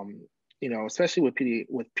 Especially with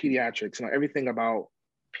pediatrics, everything about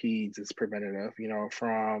PEDS is preventative,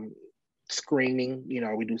 from screening,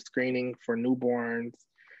 we do screening for newborns,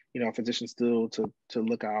 physicians still to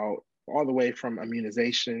look out all the way from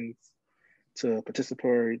immunizations to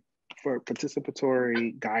participatory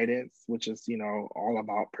guidance, which is, all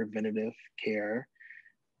about preventative care.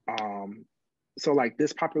 So like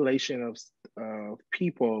this population of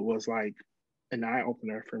people was like an eye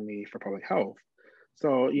opener for me for public health.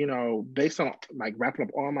 So, based on like wrapping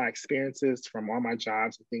up all my experiences from all my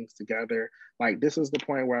jobs and things together, like this is the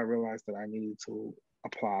point where I realized that I needed to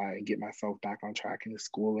apply and get myself back on track in the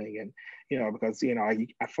schooling. And, because,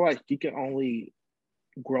 I feel like you can only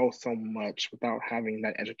grow so much without having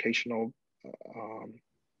that educational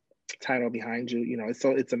title behind you.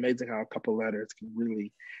 It's amazing how a couple letters can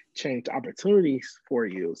really change opportunities for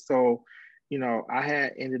you. So, I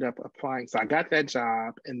had ended up applying. So I got that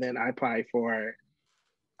job and then I applied for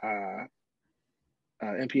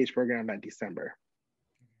MPH program at December.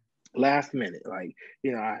 Last minute, like,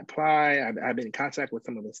 I apply, I've been in contact with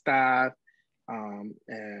some of the staff.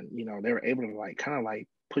 And, you know, they were able to like kind of like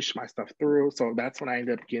push my stuff through. So that's when I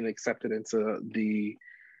ended up getting accepted into the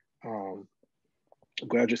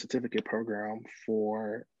graduate certificate program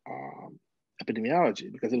for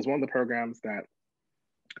epidemiology, because it was one of the programs that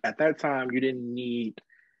at that time you didn't need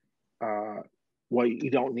well,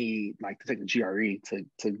 you don't need like to take the GRE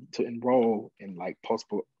to enroll in like post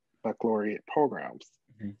baccalaureate programs.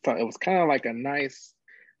 Mm-hmm. So it was kind of like a nice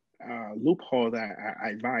loophole that I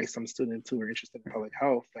advise some students who are interested in public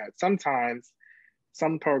health, that sometimes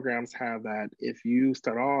some programs have that if you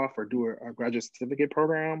start off or do a graduate certificate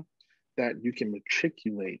program, that you can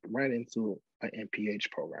matriculate right into an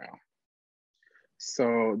MPH program.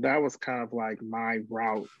 So that was kind of like my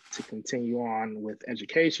route to continue on with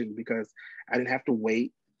education, because I didn't have to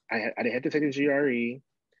wait. I didn't have to take a GRE,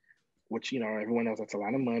 which, you know, everyone knows that's a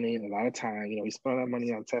lot of money and a lot of time. You know, we spend a lot of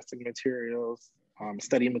money on testing materials,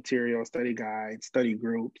 study materials, study guides, study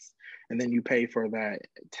groups, and then you pay for that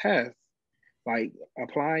test. Like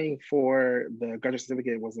applying for the graduate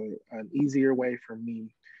certificate was an easier way for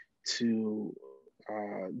me to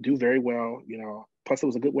do very well, you know. Plus it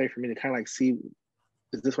was a good way for me to kind of like see,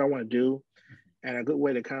 is this what I want to do? And a good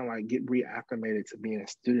way to kind of like get reacclimated to being a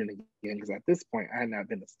student again, because at this point I had not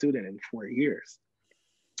been a student in 4 years.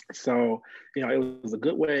 So, you know, it was a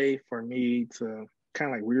good way for me to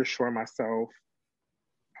kind of like reassure myself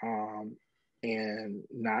and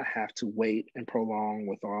not have to wait and prolong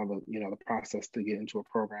with all the, you know, the process to get into a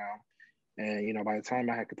program. And, you know, by the time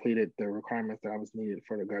I had completed the requirements that I was needed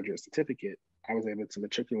for the graduate certificate, I was able to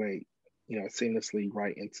matriculate, you know, seamlessly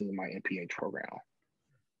right into my MPH program.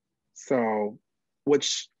 So,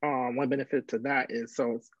 which one benefit to that is,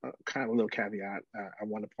 so it's kind of a little caveat I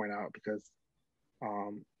want to point out, because,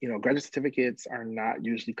 you know, graduate certificates are not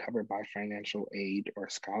usually covered by financial aid or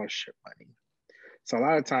scholarship money. So a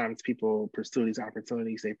lot of times people pursue these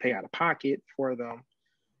opportunities, they pay out of pocket for them,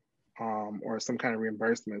 or some kind of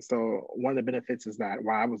reimbursement. So one of the benefits is that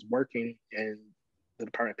while I was working in the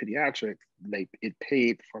Department of Pediatrics, it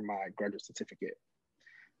paid for my graduate certificate.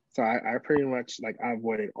 So I pretty much like I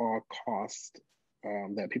avoided all costs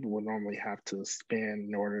that people would normally have to spend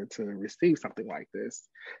in order to receive something like this.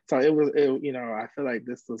 So it you know, I feel like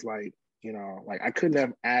this was like, you know, like I couldn't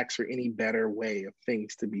have asked for any better way of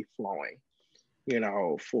things to be flowing, you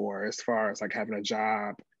know, for as far as like having a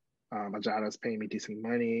job that's paying me decent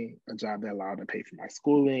money, a job that allowed me to pay for my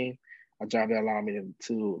schooling, a job that allowed me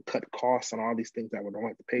to cut costs on all these things that I would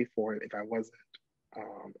normally have to pay for it if I wasn't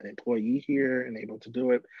an employee here and able to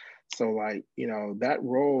do it. So like, you know, that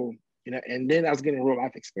role, you know, and then I was getting real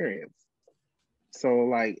life experience. So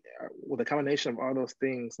like with a combination of all those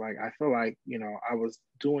things, like I feel like, you know, I was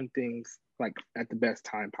doing things like at the best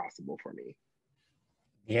time possible for me.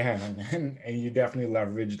 Yeah, and you definitely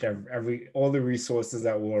leveraged all the resources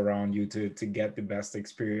that were around you to get the best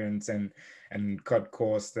experience and cut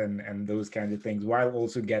costs and those kinds of things, while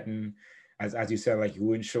also getting, as you said, like you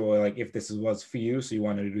weren't sure like if this was for you, so you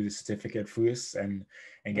wanted to do the certificate first and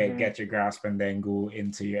get your grasp and then go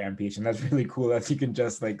into your MPH. And that's really cool that you can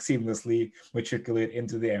just like seamlessly matriculate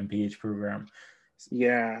into the MPH program.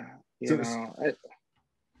 Yeah, you know.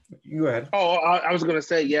 You go ahead. Oh, I was gonna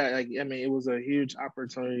say, yeah. Like, I mean, it was a huge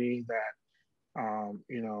opportunity that,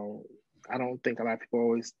 you know, I don't think a lot of people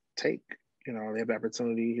always take. You know, they have the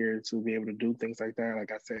opportunity here to be able to do things like that.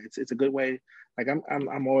 Like I said, it's a good way. Like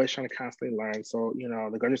I'm always trying to constantly learn. So, you know,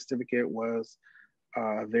 the graduate certificate was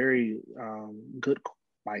a very good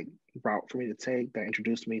like route for me to take that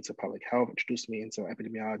introduced me to public health, introduced me into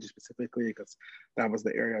epidemiology specifically, because that was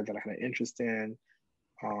the area that I had an interest in.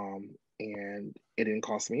 And it didn't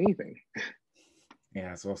cost me anything. Yeah,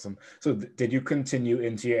 that's awesome. So did you continue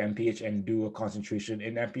into your MPH and do a concentration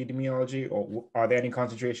in epidemiology, or are there any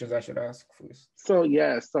concentrations I should ask, please? So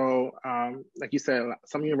yeah, so like you said,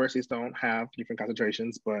 some universities don't have different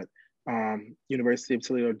concentrations, but University of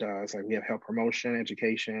Toledo does. Like we have health promotion,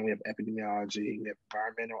 education, we have epidemiology, we have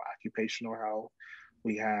environmental, occupational health.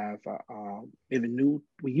 We have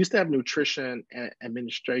we used to have nutrition and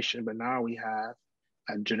administration, but now we have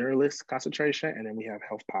a generalist concentration, and then we have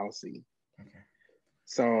health policy. Okay.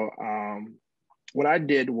 So what I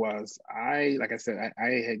did was like I said, I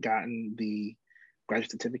had gotten the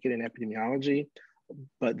graduate certificate in epidemiology,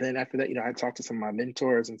 but then after that, you know, I talked to some of my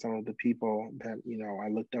mentors and some of the people that, you know, I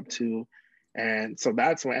looked up to. And so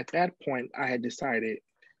that's when, at that point, I had decided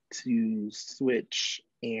to switch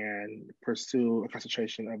and pursue a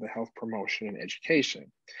concentration of the health promotion and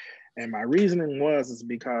education. And my reasoning is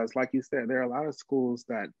because, like you said, there are a lot of schools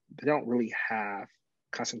that they don't really have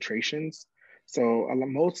concentrations. So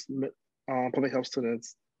most public health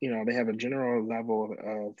students, you know, they have a general level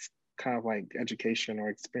of kind of like education or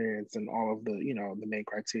experience and all of the, the main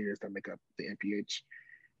criteria that make up the MPH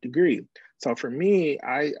degree. So for me,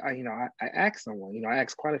 I asked someone, I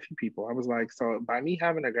asked quite a few people. I was like, so by me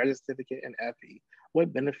having a graduate certificate in Epi,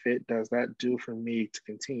 what benefit does that do for me to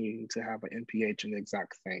continue to have an MPH in the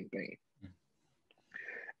exact same thing?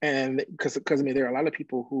 And because I mean, there are a lot of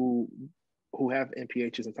people who have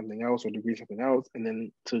MPHs in something else or degrees in something else, and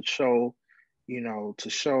then to show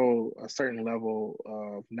a certain level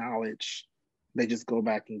of knowledge, they just go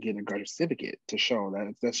back and get a graduate certificate to show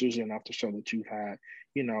that. That's usually enough to show that you've had,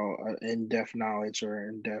 an in-depth knowledge or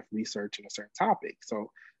in-depth research in a certain topic.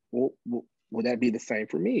 So would that be the same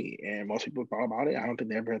for me? And most people thought about it. I don't think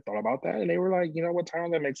they ever had thought about that. And they were like, you know what,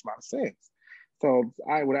 Tyrone, that makes a lot of sense. So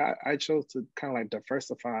I chose to kind of like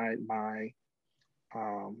diversify my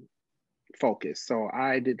focus. So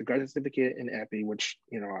I did the graduate certificate in Epi, which,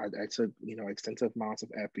 I took, extensive amounts of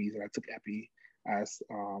Epis, and I took Epi as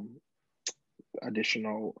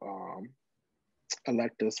additional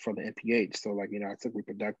electives for the MPH. So like, I took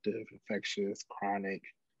reproductive, infectious, chronic,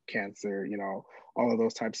 cancer, all of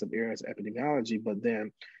those types of areas of epidemiology. But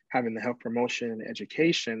then having the health promotion and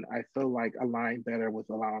education, I feel like aligned better with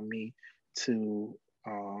allowing me to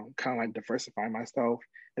kind of like diversify myself.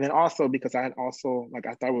 And then also because I had also, like,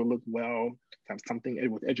 I thought it would look well to have something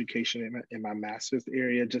with education in my master's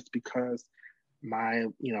area, just because my,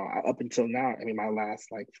 up until now, I mean, my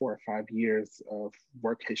last like 4 or 5 years of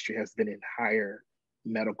work history has been in higher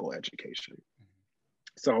medical education.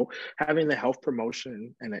 So having the health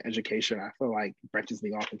promotion and the education, I feel like branches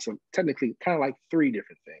me off into technically kind of like 3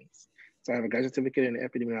 different things. So I have a graduate certificate in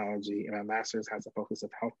epidemiology, and my master's has a focus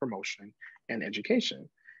of health promotion and education.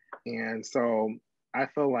 And so I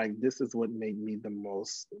feel like this is what made me the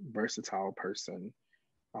most versatile person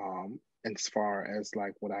as far as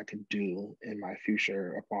like what I could do in my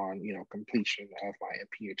future upon, completion of my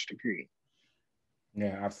MPH degree.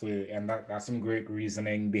 Yeah, absolutely. And that's some great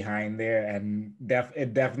reasoning behind there. And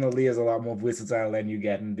it definitely is a lot more versatile than you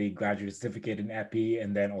getting the graduate certificate in Epi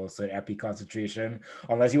and then also Epi concentration.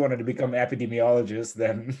 Unless you wanted to become an epidemiologist,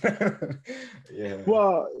 then yeah.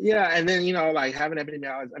 Well, yeah. And then, like having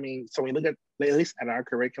epidemiology, I mean, so we look at least at our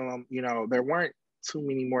curriculum, there weren't too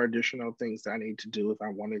many more additional things that I need to do if I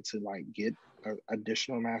wanted to like get an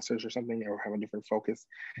additional master's or something, or have a different focus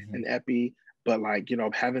in Epi. But like,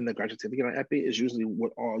 having the graduate certificate on Epi is usually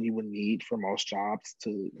what all you would need for most jobs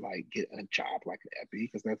to like get a job like an Epi,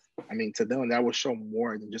 because that's, I mean, to them, that will show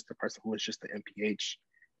more than just the person who is just an MPH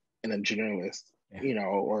and a generalist,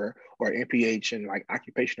 or MPH and like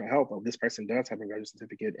occupational health. Oh, this person does have a graduate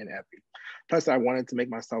certificate in Epi. Plus, I wanted to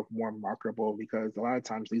make myself more marketable, because a lot of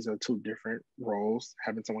times these are 2 different roles,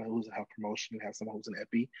 having someone who's in health promotion and have someone who's in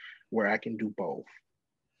Epi, where I can do both.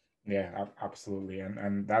 Yeah, absolutely.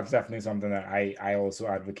 And that's definitely something that I also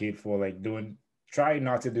advocate for, like try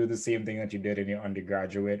not to do the same thing that you did in your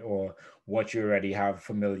undergraduate or what you already have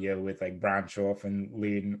familiar with, like branch off and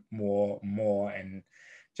learn more and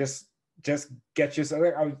just get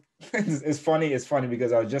yourself. It's funny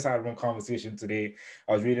because I was just having a conversation today.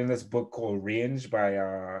 I was reading this book called Range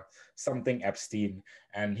by something Epstein,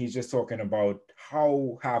 and he's just talking about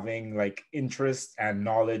how having like interest and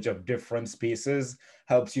knowledge of different spaces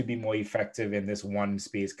helps you be more effective in this one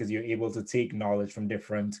space, because you're able to take knowledge from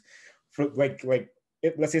different,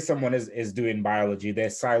 let's say someone is doing biology, they're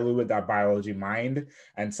siloed with that biology mind,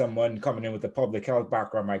 and someone coming in with a public health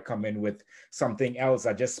background might come in with something else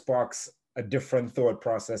that just sparks a different thought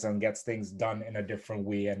process and gets things done in a different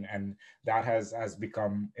way, and that has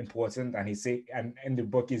become important. And and in the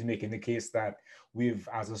book he's making the case that we've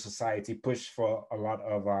as a society pushed for a lot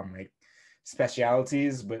of like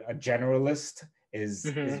specialities, but a generalist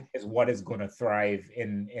is what is going to thrive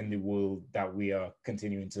in the world that we are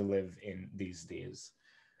continuing to live in these days.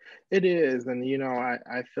 It is. And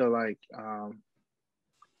I feel like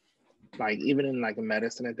even in like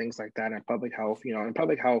medicine and things like that, and public health, in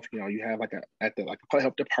public health, you have like at the public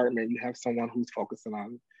health department, you have someone who's focusing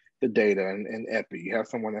on the data and Epi. You have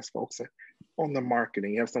someone that's focusing on the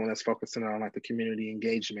marketing. You have someone that's focusing on like the community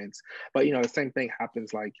engagements. But the same thing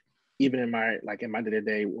happens like even in my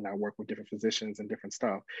day-to-day when I work with different physicians and different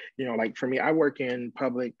stuff. Like for me, I work in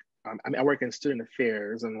public. I work in student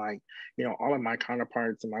affairs, and like all of my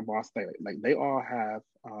counterparts and my boss, they all have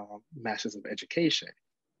masters of education.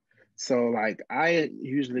 So like I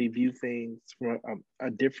usually view things from a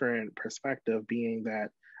different perspective, being that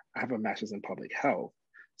I have a master's in public health.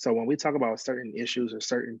 So when we talk about certain issues or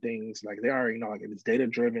certain things, like they already know, like if it's data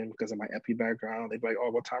driven because of my Epi background, they'd be like, oh,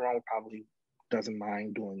 well, Tyrone probably doesn't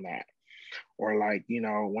mind doing that. Or like,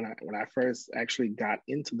 when I first actually got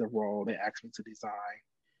into the role, they asked me to design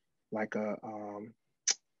like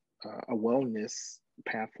a wellness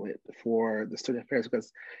pamphlet for the student affairs,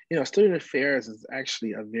 because student affairs is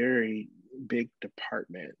actually a very big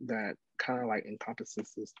department that kind of like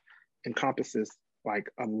encompasses like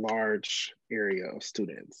a large area of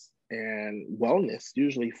students, and wellness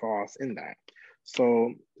usually falls in that.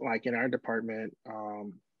 So like in our department,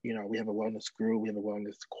 we have a wellness group, we have a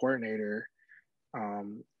wellness coordinator,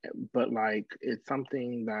 but like it's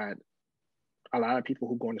something that a lot of people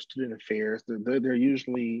who go into student affairs, they're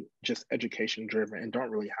usually just education driven and don't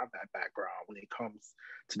really have that background when it comes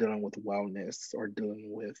to dealing with wellness or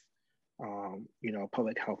dealing with,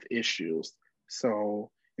 public health issues. So,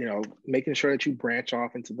 making sure that you branch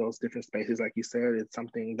off into those different spaces, like you said, it's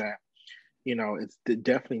something that, it's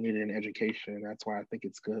definitely needed in education. And that's why I think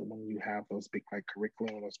it's good when you have those big like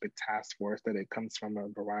curriculum, those big task force, that it comes from a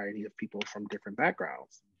variety of people from different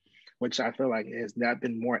backgrounds, which I feel like has not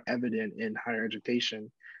been more evident in higher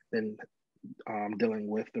education than dealing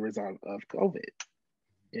with the result of COVID.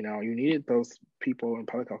 You needed those people in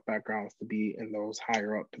public health backgrounds to be in those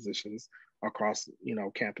higher up positions across,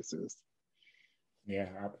 campuses. Yeah,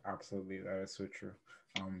 absolutely. That is so true.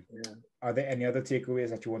 Yeah. Are there any other takeaways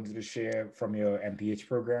that you wanted to share from your MPH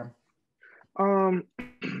program? I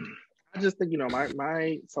just think,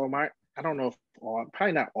 I don't know if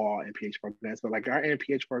probably not all MPH programs, but like our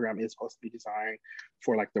MPH program is supposed to be designed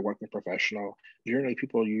for like the working professional. Generally,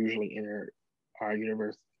 people usually enter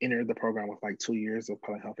the program with like 2 years of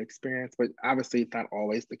public health experience, but obviously it's not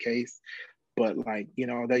always the case. But like,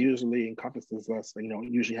 that usually encompasses us,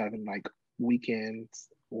 usually having like weekends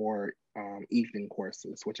or evening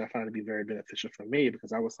courses, which I found to be very beneficial for me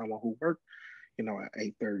because I was someone who worked, at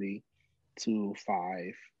 8:30 to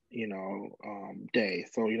 5, day.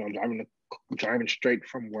 So, driving straight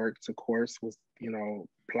from work to course was,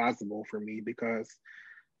 plausible for me because,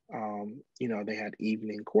 they had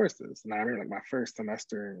evening courses. And I remember like my first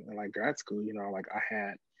semester in like grad school, like I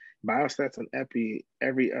had biostats and epi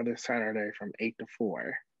every other Saturday from 8 to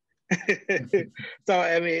 4. So,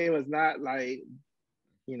 I mean, it was not like,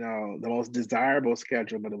 the most desirable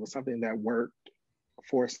schedule, but it was something that worked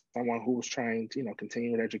for someone who was trying to,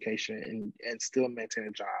 continue with education and still maintain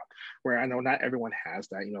a job, where I know not everyone has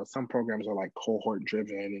that. Some programs are like cohort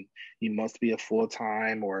driven and you must be a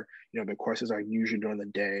full-time, or, the courses are usually during the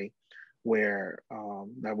day, where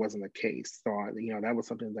that wasn't the case. So, that was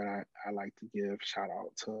something that I like to give shout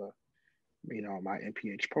out to, my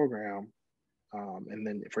MPH program. And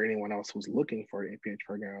then for anyone else who's looking for an MPH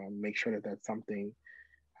program, make sure that that's something,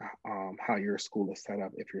 how your school is set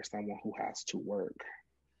up if you're someone who has to work.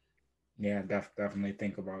 Yeah, definitely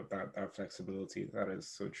think about that flexibility. That is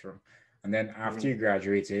so true. And then after you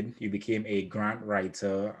graduated, you became a grant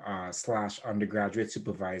writer / undergraduate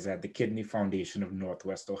supervisor at the Kidney Foundation of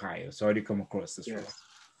Northwest Ohio. So how did you come across this role?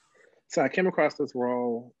 So I came across this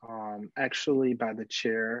role actually by the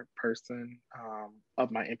chairperson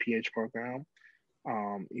of my MPH program.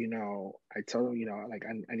 I told him, like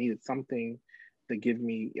I needed something to give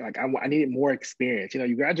me, like I needed more experience.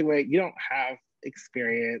 You graduate, you don't have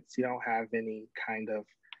experience, you don't have any kind of,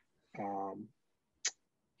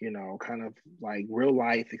 kind of like real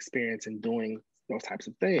life experience in doing those types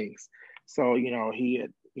of things. So, he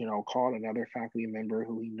had, called another faculty member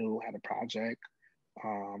who he knew had a project.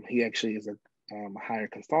 He actually is a hire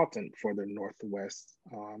consultant for the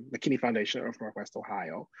the Kidney Foundation of Northwest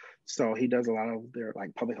Ohio. So he does a lot of their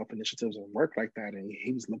like public health initiatives and work like that. And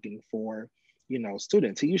he was looking for,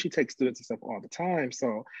 students. He usually takes students and stuff all the time.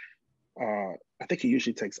 So I think he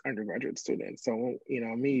usually takes undergraduate students. So,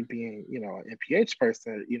 me being, an MPH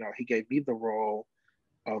person, he gave me the role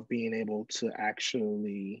of being able to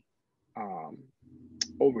actually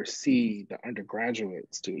oversee the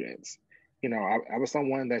undergraduate students. I was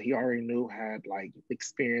someone that he already knew had like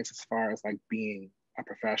experience as far as like being a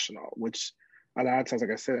professional, which a lot of times,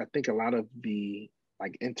 like I said, I think a lot of the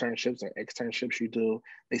like internships or externships you do,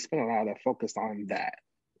 they spend a lot of focus on that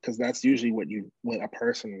because that's usually what a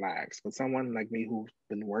person lacks. But someone like me who's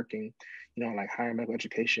been working, like higher medical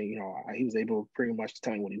education, he was able pretty much to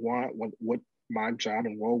tell me what he wanted, what my job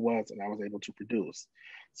and role was, and I was able to produce.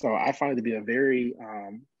 So I find it to be a very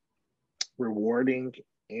rewarding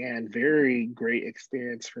and very great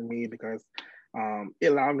experience for me because it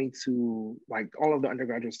allowed me to, like, all of the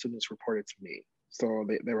undergraduate students reported to me. So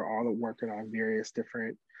they were all working on various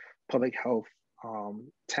different public health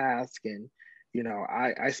tasks. And,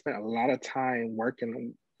 I spent a lot of time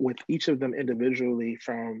working with each of them individually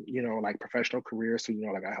from, like professional careers. So,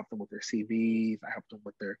 like I helped them with their CVs, I helped them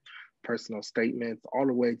with their personal statements, all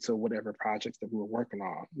the way to whatever projects that we were working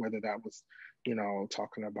on, whether that was,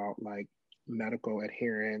 talking about like medical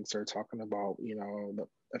adherence or talking about,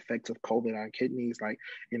 effects of COVID on kidneys, like,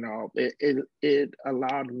 it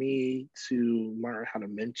allowed me to learn how to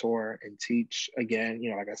mentor and teach again.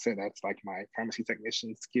 Like I said, that's like my pharmacy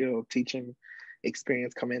technician skill, teaching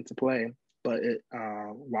experience come into play, but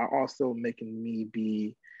while also making me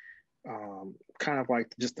be kind of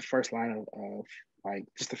like just the first line of like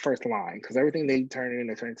just the first line, because everything they turn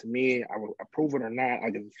it to me. I will approve it or not.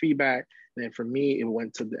 I give them feedback. And then for me, it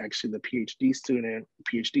went to the PhD student.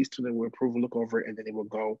 PhD student will approve, look over it, and then it will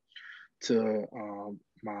go to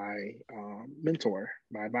my mentor,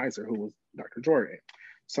 my advisor, who was Dr. Jordan.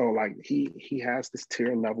 So like he has this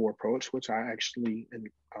tier level approach, which I actually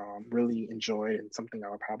really enjoy, and something I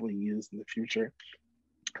would probably use in the future.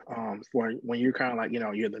 For when you're kind of like,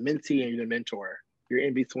 you're the mentee and you're the mentor, you're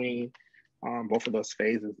in between both of those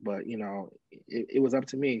phases. But it was up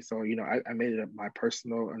to me. So I made it my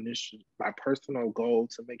personal goal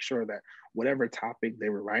to make sure that whatever topic they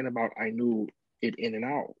were writing about, I knew it in and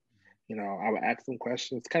out. I would ask them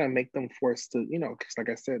questions, kind of make them forced to, because like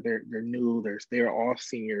I said, they're new, they're all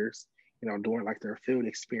seniors, doing like their field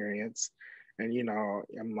experience. And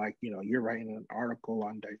I'm like, you're writing an article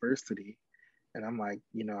on diversity. And I'm like,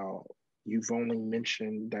 you've only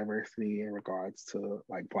mentioned diversity in regards to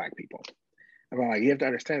like Black people. I'm like, you have to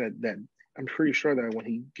understand that I'm pretty sure that when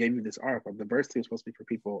he gave you this article, diversity is supposed to be for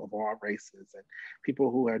people of all races and people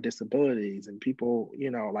who have disabilities and people,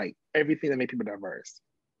 like everything that made people diverse.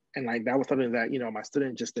 And like, that was something that, my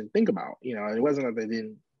student just didn't think about. It wasn't that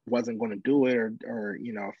they wasn't going to do it or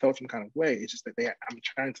felt some kind of way. It's just that I'm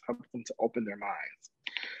trying to help them to open their minds.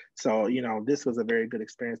 So, this was a very good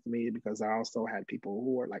experience to me, because I also had people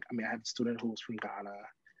who were like, I had a student who was from Ghana,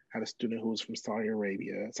 I had a student who was from Saudi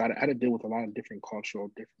Arabia. So I had to deal with a lot of different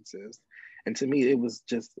cultural differences. And to me, it was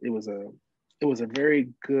a very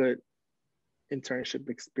good internship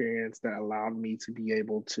experience that allowed me to be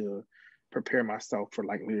able to prepare myself for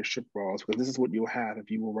like leadership roles, because this is what you'll have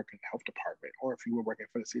if you were working in the health department or if you were working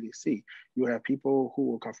for the CDC. You have people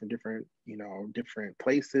who will come from different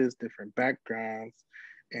places, different backgrounds.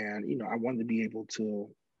 And, I wanted to be able to,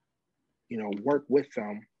 work with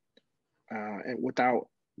them and without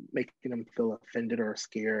making them feel offended or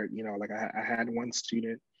scared. Like I had one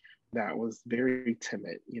student that was very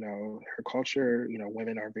timid. Her culture,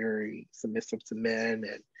 women are very submissive to men,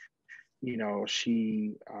 and,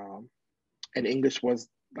 she, and English was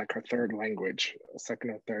like her third language,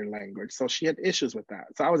 second or third language. So she had issues with that.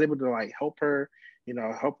 So I was able to like help her,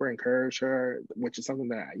 encourage her, which is something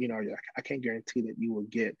that, I can't guarantee that you will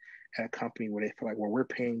get at a company where they feel like, well, we're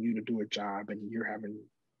paying you to do a job and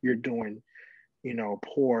you're doing,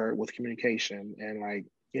 poor with communication. And like,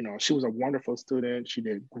 she was a wonderful student. She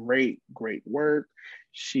did great work.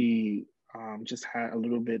 She just had a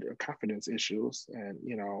little bit of confidence issues, and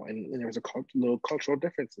and there was little cultural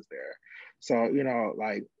differences there. So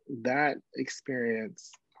like that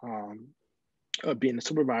experience of being a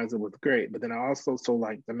supervisor was great. But then I also, so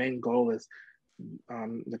like the main goal is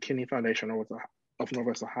the Kidney Foundation of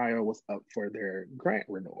Northwest Ohio was up for their grant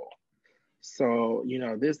renewal. So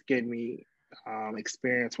this gave me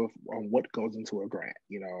experience with on what goes into a grant.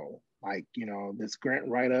 Like, this grant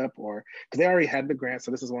write-up, or because they already had the grant. So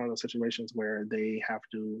this is one of those situations where they have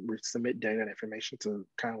to submit data and information to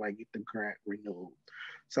kind of like get the grant renewed.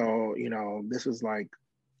 So, this was like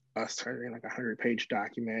us turning like 100-page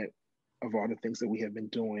document of all the things that we have been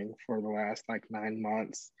doing for the last like 9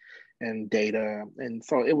 months and data. And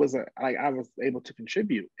so it was I was able to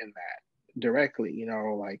contribute in that directly,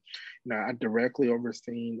 I directly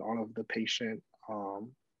overseen all of the patient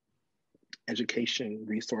education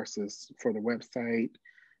resources for the website,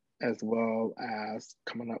 as well as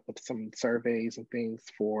coming up with some surveys and things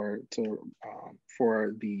for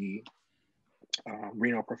the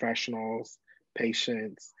renal professionals,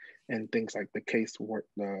 patients, and things like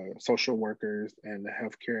the social workers and the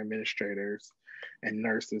healthcare administrators and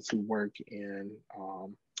nurses who work in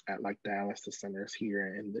at like dialysis centers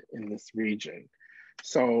here in this region.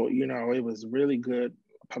 So it was really good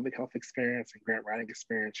public health experience and grant writing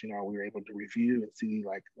experience. We were able to review and see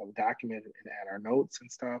like a document and add our notes and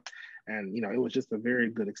stuff. And, it was just a very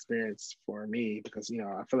good experience for me, because,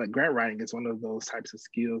 I feel like grant writing is one of those types of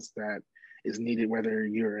skills that is needed, whether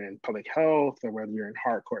you're in public health or whether you're in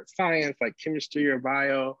hardcore science, like chemistry or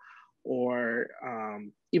bio, or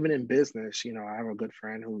even in business. I have a good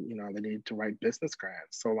friend who, they need to write business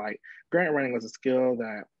grants. So like grant writing was a skill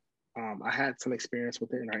that I had some experience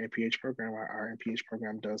with it in our MPH program. Our MPH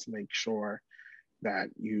program does make sure that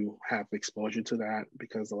you have exposure to that,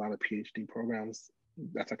 because a lot of PhD programs,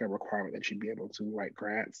 that's like a requirement that you'd be able to write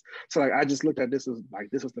grants. So like I just looked at this as like,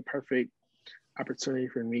 this was the perfect opportunity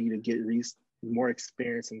for me to get more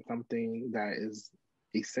experience in something that is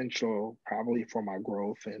essential probably for my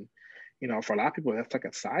growth. And, for a lot of people, that's like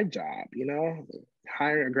a side job,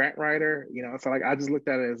 hire a grant writer, so like I just looked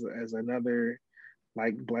at it as another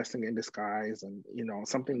like blessing in disguise, and,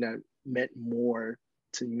 something that meant more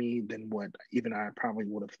to me than what even I probably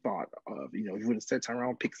would have thought of. If you would have said,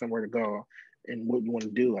 Tyrone, pick somewhere to go and what you want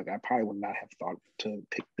to do, like I probably would not have thought to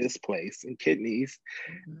pick this place in kidneys,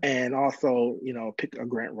 and also, pick a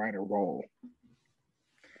grant writer role.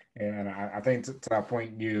 And I think to that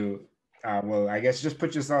point, you, well, I guess just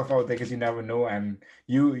put yourself out there because you never know. And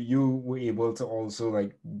you were able to also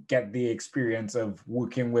like get the experience of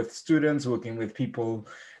working with students, working with people,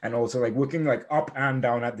 and also like working like up and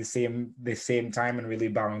down at the same time, and really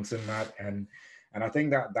balancing that. And I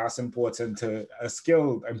think that that's important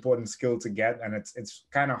important skill to get. And it's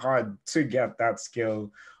kind of hard to get that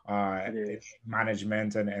skill,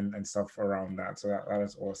 management and stuff around that. So that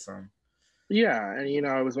is awesome. Yeah, and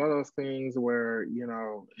it was one of those things where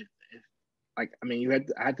like I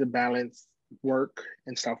had to balance work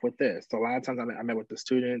and stuff with this. So a lot of times I met with the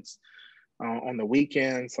students on the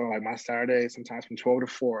weekend. So like my Saturday, sometimes from 12 to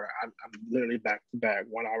 4, I'm literally back to back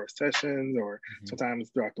 1 hour sessions, or sometimes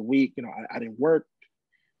throughout the week. I didn't work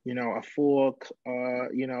a full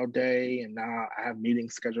day, and now I have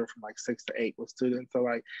meetings scheduled from like 6 to 8 with students. So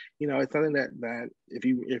like it's something that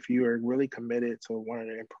if you are really committed to wanting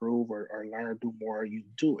to improve or learn or do more, you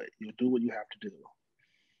do it. You do what you have to do.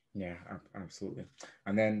 Yeah, absolutely.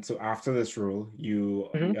 And then so after this role, you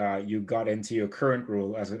got into your current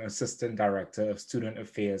role as an assistant director of student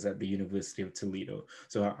affairs at the University of Toledo.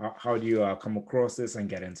 So how do you come across this and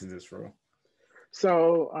get into this role?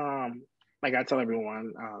 So like I tell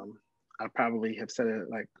everyone, I probably have said it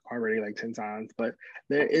like already like 10 times, but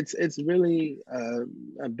it's really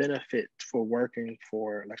a benefit for working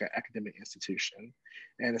for like an academic institution,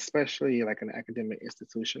 and especially like an academic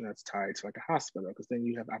institution that's tied to like a hospital, because then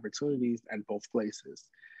you have opportunities at both places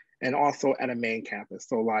and also at a main campus.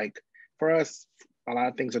 So like for us, a lot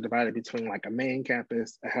of things are divided between like a main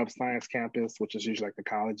campus, a health science campus, which is usually like the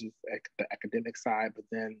colleges, the academic side, but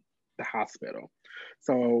then the hospital.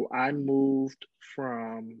 So I moved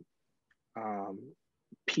from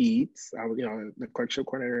PEDS. I was, the clerkship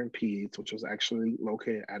coordinator in PEDS, which was actually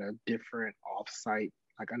located at a different offsite,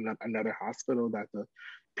 like another hospital that the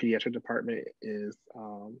pediatric department is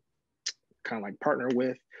kind of like partner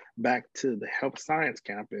with, back to the health science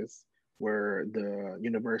campus where the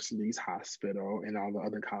university's hospital and all the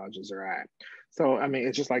other colleges are at. So,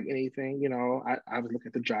 it's just like anything, I was looking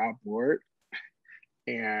at the job board,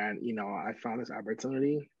 and, I found this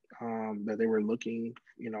opportunity that they were looking,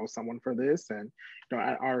 someone for this. And,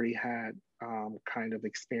 I already had kind of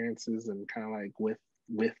experiences and kind of like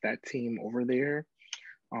with that team over there.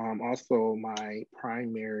 Also, my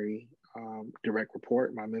primary direct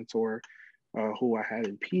report, my mentor, who I had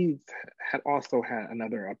in PEDS, had also had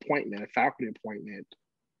another appointment, a faculty appointment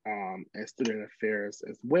as student affairs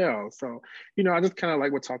as well. So, I just kind of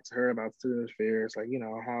like would talk to her about student affairs, like,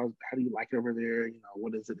 how do you like it over there?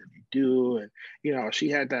 What is it that you do? And, she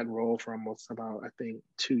had that role for almost about, I think,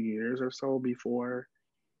 2 years or so before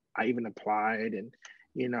I even applied. And,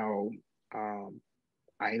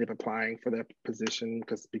 I ended up applying for that position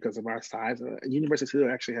because of our size. University of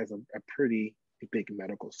Toledo actually has a pretty big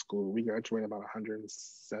medical school. We graduate about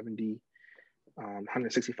 165,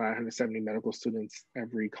 170 medical students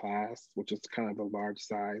every class, which is kind of a large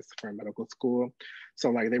size for a medical school.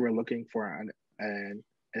 So like they were looking for an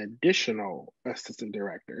additional assistant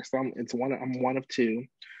director. So I'm one of two,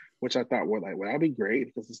 which I thought would that'd be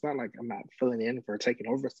great, because it's not like I'm not filling in for taking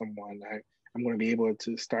over someone. I'm going to be able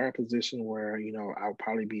to start a position where, I'll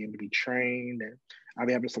probably be able to be trained, and I'll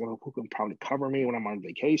be able to someone who can probably cover me when I'm on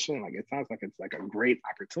vacation. Like, it sounds like it's like a great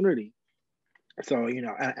opportunity. So, and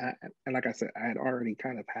like I said, I had already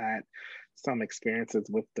kind of had some experiences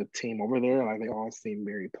with the team over there. Like, they all seemed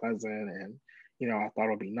very pleasant, and, I thought it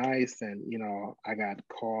would be nice. And, I got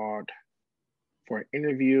called for an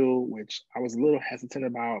interview, which I was a little hesitant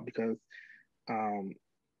about because,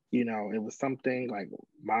 it was something like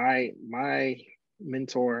my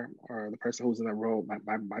mentor, or the person who was in that role,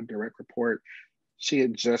 my direct report, she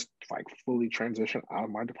had just like fully transitioned out of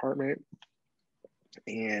my department.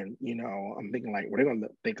 And, I'm thinking like, they're going to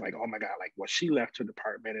think like, oh my God, like, well, she left her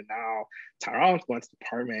department and now Tyrone's going to the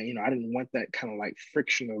department. I didn't want that kind of like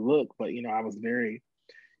frictional look, but, I was very,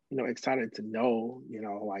 excited to know,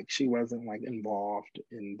 like, she wasn't like involved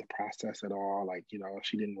in the process at all. Like,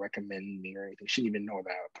 she didn't recommend me or anything. She didn't even know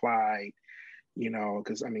that I applied,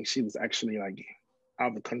 because she was actually like, out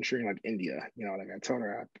of the country, like India. You know, like I told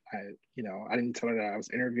her, I didn't tell her that I was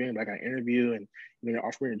interviewing, but I got an interview and they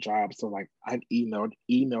offered me a job. So like I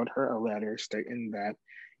emailed her a letter stating that,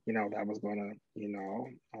 that I was gonna,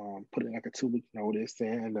 put in like a 2-week notice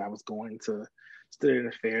and that I was going to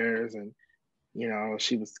student affairs, and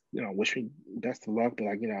she was, wish me best of luck, but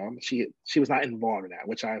like, she was not involved in that,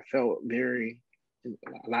 which I felt a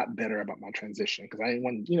lot better about my transition, because I didn't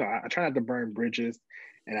want, I try not to burn bridges,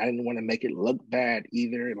 and I didn't want to make it look bad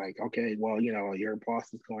either. Like, okay, well, your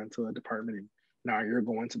boss is going to a department and now you're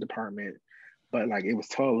going to department, but like it was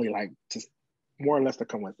totally like just more or less a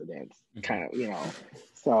coincidence, kind of,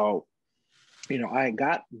 So, I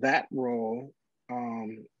got that role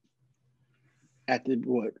at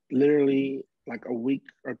literally like a week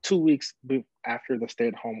or 2 weeks after the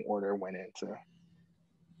stay-at-home order went into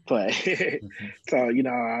play. So,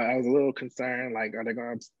 I was a little concerned, like, are they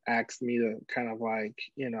going to ask me to kind of like,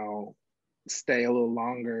 stay a little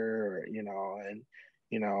longer, and,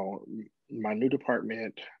 my new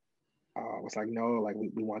department was like, no, like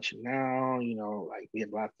we want you now, like we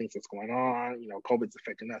have a lot of things that's going on, COVID's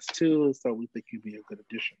affecting us too. So we think you'd be a good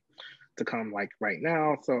addition to come like right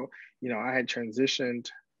now. So, I had transitioned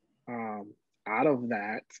out of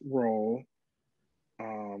that role.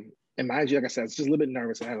 And mind you, like I said, I was just a little bit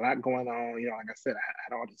nervous. I had a lot going on. Like I said, I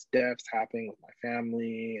had all these deaths happening with my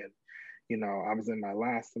family. And, I was in my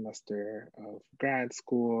last semester of grad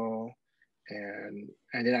school. And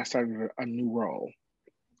then I started a new role.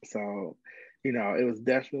 So, it was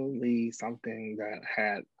definitely something that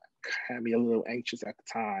had me a little anxious at the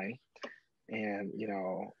time. And,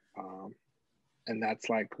 and that's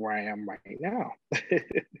like where I am right now.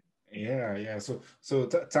 Yeah. So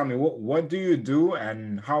tell me, what do you do,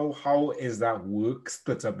 and how is that work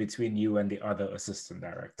split up between you and the other assistant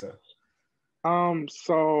director?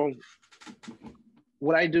 So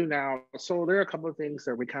what I do now, so there are a couple of things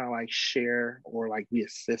that we kind of like share or like we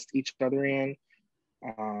assist each other in.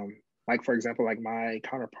 Like for example, like my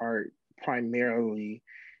counterpart primarily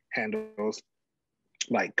handles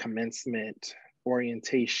like commencement,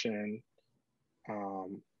 orientation,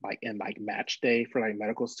 like match day for like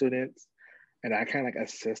medical students, and I kind of like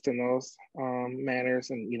assist in those manners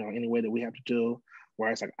and any way that we have to do.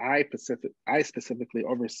 Whereas like I specifically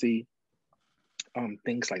oversee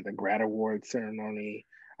things like the grad award ceremony.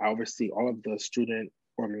 I oversee all of the student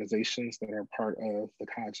organizations that are part of the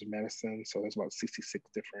College of Medicine. So there's about 66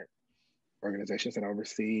 different organizations that I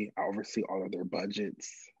oversee. I oversee all of their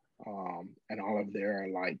budgets and all of their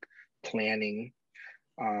like planning.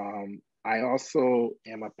 I also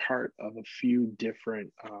am a part of a few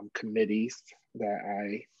different committees that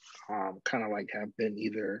I kind of like have been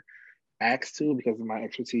either asked to because of my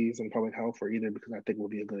expertise in public health, or either because I think will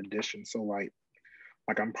be a good addition. So like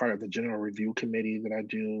I'm part of the general review committee that I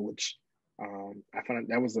do, which I found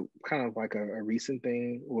that was kind of like a recent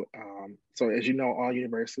thing. So as you know, all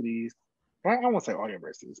universities, well, I won't say all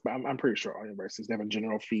universities, but I'm pretty sure all universities, they have a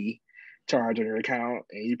general fee charge on your account,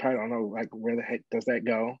 and you probably don't know like where the heck does that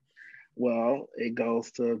go. Well, it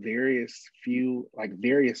goes to various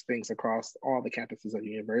things across all the campuses of the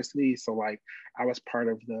university. So like I was part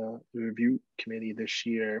of the review committee this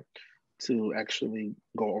year to actually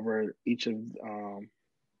go over each of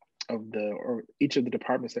the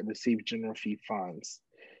departments that receive general fee funds.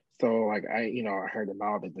 So like I heard them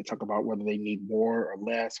out that they talk about whether they need more or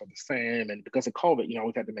less or the same. And because of COVID,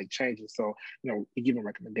 we've had to make changes. So, we give them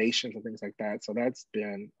recommendations and things like that. So that's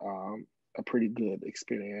been a pretty good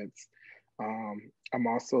experience. I'm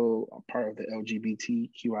also a part of the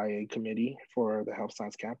LGBTQIA committee for the Health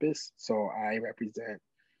Science Campus. So I represent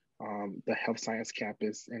the Health Science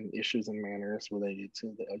Campus and issues and manners related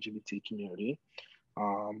to the LGBT community,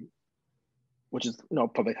 which is,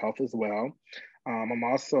 public health as well. I'm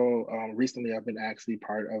also, recently I've been actually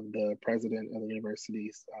part of the president of the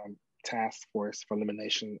university's task force for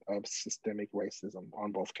elimination of systemic racism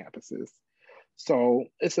on both campuses. So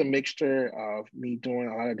it's a mixture of me doing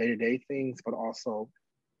a lot of day-to-day things, but also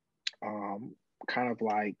kind of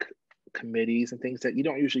like committees and things that you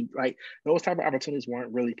don't usually, like those type of opportunities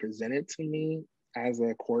weren't really presented to me as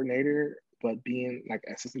a coordinator, but being like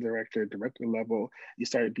assistant director level, you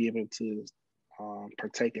started to be able to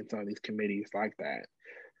partake in some of these committees like that.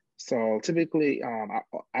 So typically,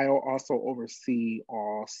 I also oversee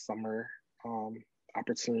all summer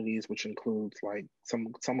opportunities, which includes like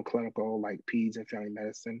some clinical, like peds and family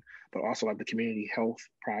medicine, but also like the community health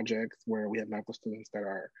projects where we have medical students that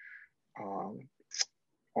are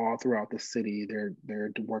all throughout the city. They're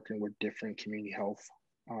working with different community health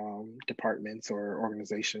departments or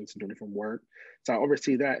organizations and doing different work. So I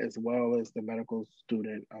oversee that, as well as the medical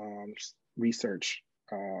student research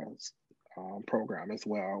program as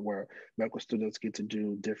well, where medical students get to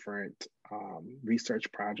do different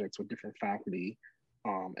research projects with different faculty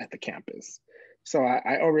at the campus. So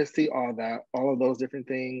I oversee all that, all of those different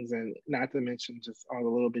things, and not to mention just all the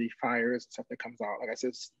little bitty fires and stuff that comes out. Like I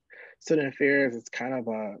said, student affairs is kind of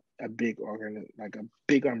a big like a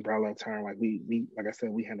big umbrella term. Like we like I said,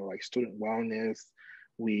 we handle like student wellness.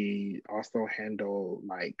 We also handle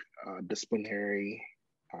like disciplinary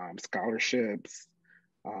scholarships.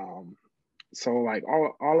 So like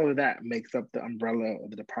all of that makes up the umbrella of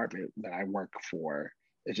the department that I work for.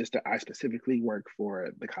 It's just that I specifically work for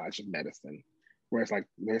the College of Medicine, whereas like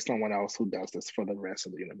there's someone else who does this for the rest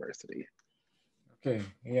of the university. Okay,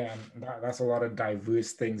 yeah, that's a lot of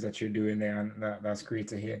diverse things that you're doing there, and that's great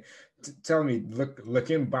to hear. Tell me,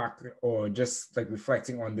 looking back or just like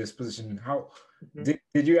reflecting on this position, how did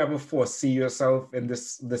you ever foresee yourself in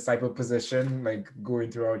this type of position, like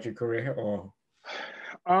going throughout your career, or?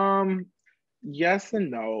 Yes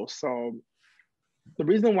and no. So the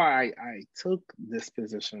reason why I took this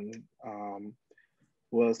position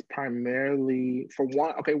was primarily for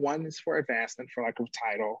one. Okay, one is for advancement, for like a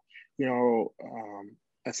title. You know,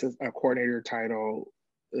 a coordinator title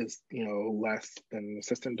is, you know, less than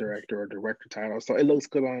assistant director or director title. So it looks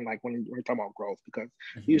good on like when we're talking about growth, because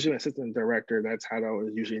usually an assistant director, that title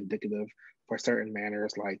is usually indicative for certain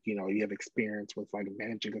manners, like, you know, you have experience with like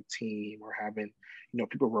managing a team or having, you know,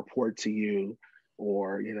 people report to you,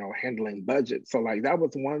 or, you know, handling budget. So like that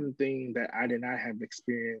was one thing that I did not have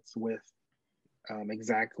experience with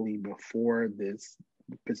exactly before this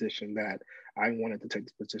position, that I wanted to take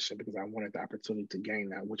this position because I wanted the opportunity to gain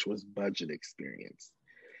that, which was budget experience.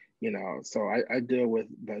 You know, so I deal with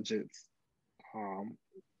budgets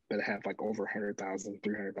that have like over $100,000,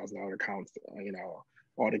 $300,000 accounts, you know,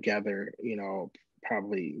 altogether, you know,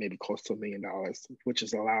 probably maybe close to $1 million, which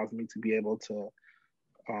just allows me to be able to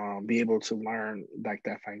learn like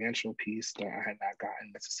that financial piece that I had not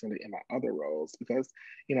gotten necessarily in my other roles. Because,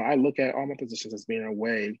 you know, I look at all my positions as being a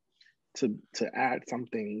way to add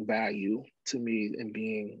something value to me, and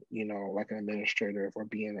being, you know, like an administrator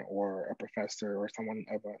or a professor or someone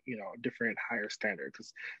of a, you know, different higher standard.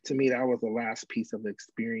 Because to me, that was the last piece of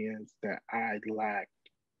experience that I lacked,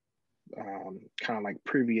 kind of like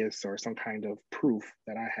previous or some kind of proof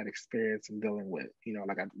that I had experience in dealing with. You know,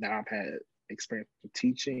 like I've had experience with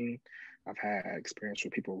teaching, I've had experience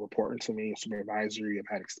with people reporting to me, supervisory,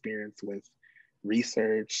 I've had experience with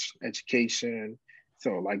research, education.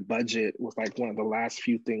 So like budget was like one of the last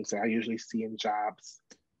few things that I usually see in jobs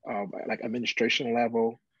like administration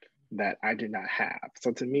level that I did not have.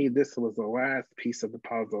 So to me, this was the last piece of the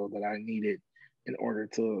puzzle that I needed in order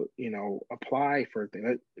to, you know, apply for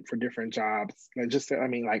different jobs. Like just, I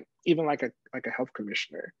mean, like even like a health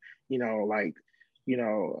commissioner, you know, like, you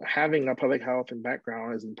know, having a public health and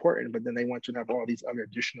background is important, but then they want you to have all these other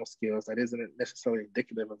additional skills that isn't necessarily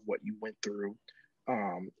indicative of what you went through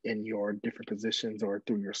in your different positions or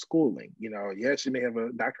through your schooling. You know, yes, you may have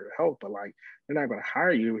a doctorate of health, but like they're not going to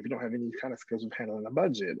hire you if you don't have any kind of skills with handling a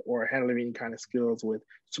budget, or handling any kind of skills with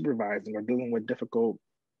supervising or dealing with difficult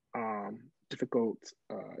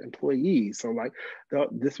employees. So like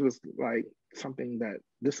this was like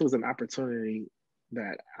this was an opportunity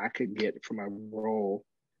that I could get from a role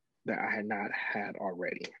that I had not had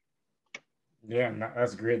already. Yeah,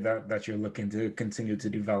 that's great that you're looking to continue to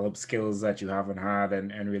develop skills that you haven't had,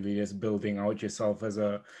 and really just building out yourself as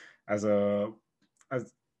a as a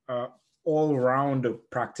all-round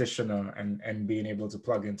practitioner, and being able to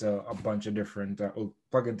plug into a bunch of different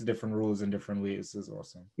plug into different roles in different ways is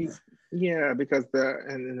awesome. Yeah, because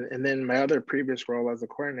and then my other previous role as a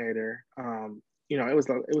coordinator, you know, it was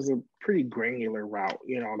a pretty granular route.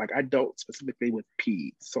 You know, like I dealt specifically with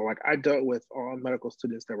peds, so like I dealt with all medical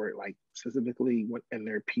students that were like specifically in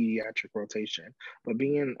their pediatric rotation. But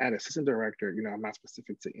being an assistant director, you know, I'm not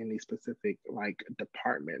specific to any specific like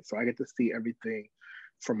department, so I get to see everything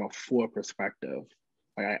from a full perspective.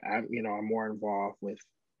 Like you know, I'm more involved with.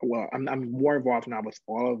 Well, I'm more involved now with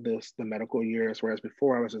all of the medical years, whereas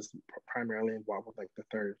before I was just primarily involved with like the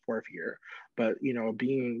third and fourth year. But, you know,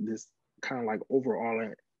 being this kind of like overall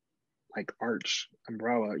like arch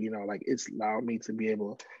umbrella, you know, like it's allowed me to be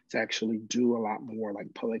able to actually do a lot more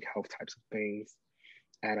like public health types of things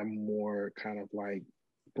at a more kind of like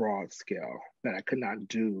broad scale that I could not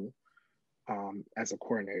do as a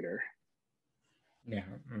coordinator. Yeah,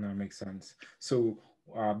 that makes sense. So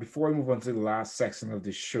before we move on to the last section of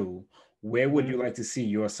the show, where would you like to see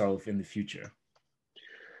yourself in the future?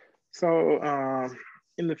 So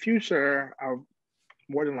in the future, I'll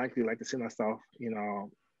more than likely like to see myself, you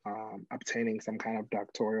know, obtaining some kind of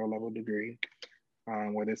doctoral level degree,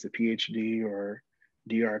 whether it's a PhD or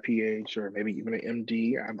DRPH or maybe even an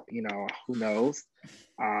MD. You know, who knows?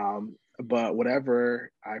 But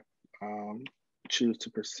whatever I choose to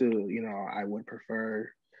pursue, you know, I would prefer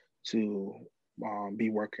to be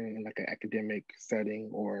working in like an academic setting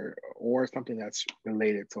or something that's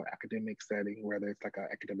related to an academic setting, whether it's like an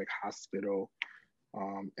academic hospital.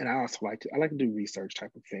 And I also I like to do research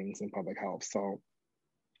type of things in public health. So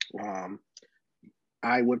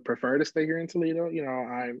I would prefer to stay here in Toledo. You know,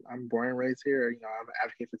 I'm born and raised here. You know, I'm an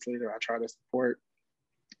advocate for Toledo. I try to support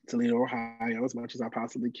Toledo, Ohio as much as I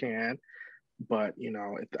possibly can. But, you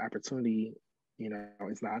know, if the opportunity, you know,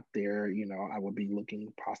 is not there, you know, I would be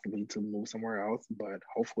looking possibly to move somewhere else. But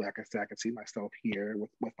hopefully, like I said, I can see myself here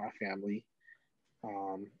with my family,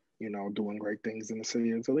 you know, doing great things in the city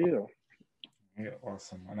of Toledo. Yeah,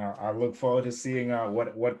 awesome. And I look forward to seeing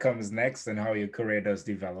what comes next and how your career does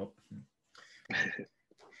develop.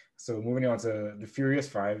 So moving on to the Furious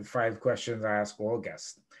Five questions I ask all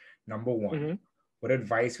guests. Number one, Mm-hmm. what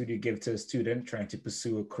advice would you give to a student trying to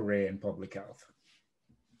pursue a career in public health?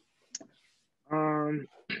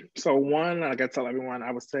 So one, like I tell everyone,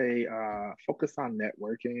 I would say focus on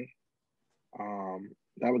networking.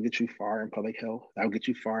 That would get you far in public health. That would get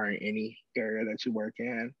you far in any area that you work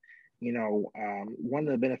in. You know, one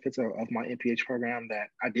of the benefits of my MPH program that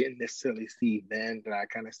I didn't necessarily see then, that I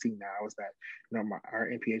kind of see now, is that, you know, our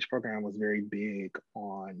MPH program was very big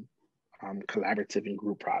on collaborative and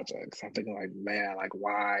group projects. I'm thinking like, man, like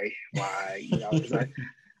why, you know, because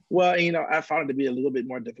well, you know, I found it to be a little bit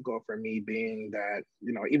more difficult for me, being that,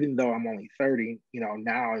 you know, even though I'm only 30, you know,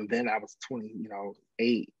 now and then I was 20, you know,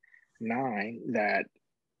 8, 9, that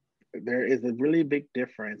there is a really big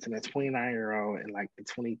difference in a 29-year-old and like the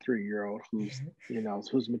 23-year-old who's, you know,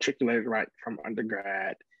 who's matriculated right from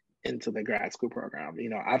undergrad into the grad school program. You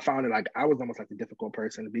know, I found it like I was almost like the difficult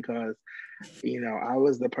person because, you know, I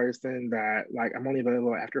was the person that like, I'm only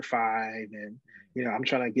available after 5, and, you know, I'm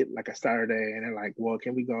trying to get like a Saturday, and they're like, well,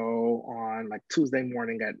 can we go on like Tuesday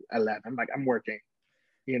morning at 11? I'm like, I'm working.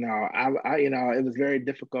 You know, I you know, it was very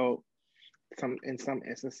difficult in some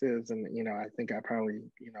instances, and, you know, I think I probably,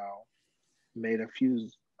 you know, made a few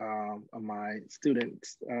of my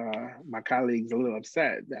students, my colleagues, a little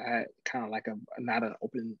upset that I kind of like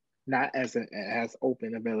not as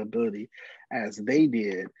open availability as they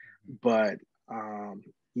did, but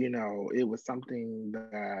you know, it was something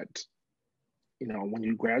that, you know, when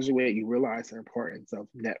you graduate, you realize the importance of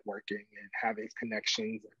networking and having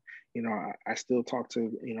connections. You know, I still talk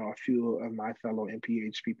to, you know, a few of my fellow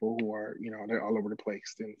MPH people who are, you know, they're all over the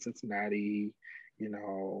place in Cincinnati, you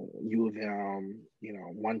know, U of M, you know,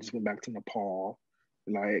 one just went back to Nepal.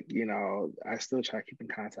 Like, you know, I still try to keep in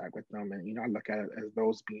contact with them. And, you know, I look at it as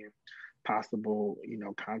those being possible, you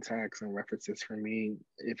know, contacts and references for me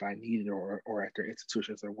if I need it, or at their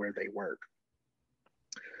institutions or where they work.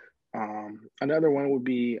 Another one would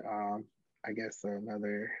be, I guess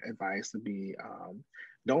another advice would be,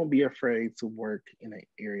 don't be afraid to work in an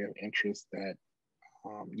area of interest that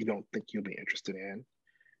you don't think you'll be interested in.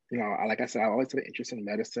 You know, like I said, I always had an interest in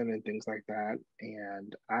medicine and things like that.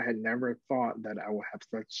 And I had never thought that I would have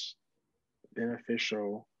such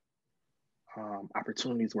beneficial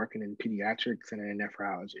opportunities working in pediatrics and in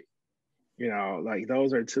nephrology. You know, like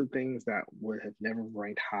those are two things that would have never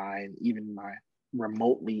ranked high, and even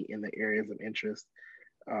remotely in the areas of interest.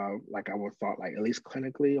 Like I would thought, like at least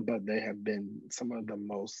clinically, but they have been some of the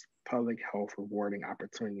most public health rewarding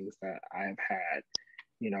opportunities that I have had.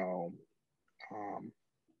 You know,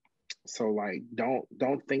 so like don't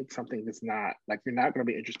think something that's not, like, you're not going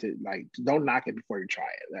to be interested. Like, don't knock it before you try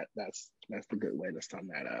it. That's the good way to sum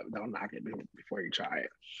that up. Don't knock it before you try it.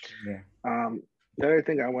 Yeah. The other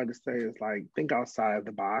thing I wanted to say is, like, think outside of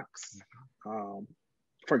the box.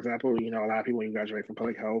 For example, you know, a lot of people, when you graduate from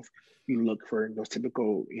public health, you look for those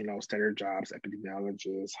typical, you know, standard jobs: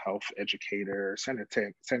 epidemiologist, health educator,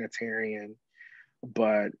 sanitarian.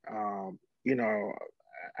 But you know,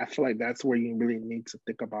 I feel like that's where you really need to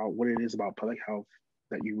think about what it is about public health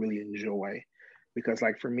that you really enjoy. Because,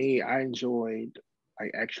 like, for me, I enjoyed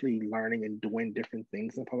like actually learning and doing different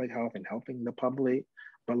things in public health and helping the public.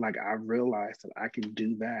 But like, I realized that I could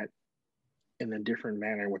do that in a different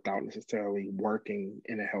manner without necessarily working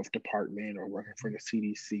in a health department or working for the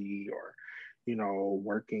CDC, or, you know,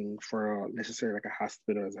 working for necessarily like a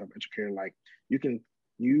hospital as a health educator. Like, you can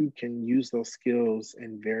use those skills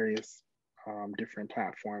in various different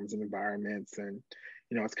platforms and environments. And,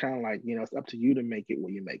 you know, it's kind of like, you know, it's up to you to make it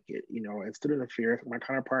where you make it. You know, as student affairs, my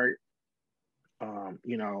counterpart,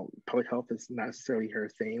 you know, public health is not necessarily her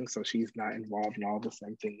thing, so she's not involved in all the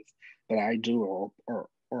same things that I do,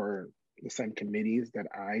 or the same committees that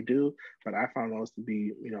I do, but I found those to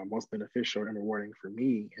be, most beneficial and rewarding for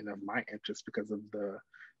me and of my interest because of the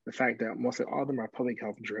fact that mostly all of them are public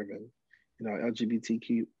health driven.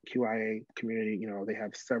 LGBTQIA community, they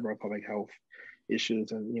have several public health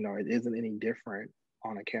issues, and it isn't any different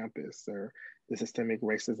on a campus, or the systemic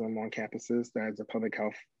racism on campuses that's a public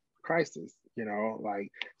health crisis.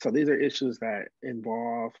 So these are issues that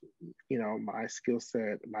involve my skill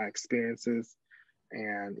set, my experiences,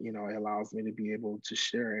 and it allows me to be able to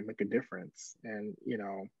share and make a difference. And we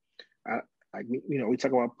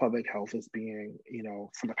talk about public health as being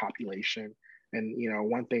for the population. And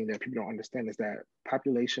one thing that people don't understand is that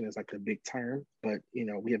population is like a big term, but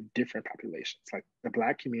we have different populations. Like the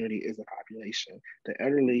Black community is a population, the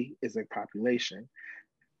elderly is a population,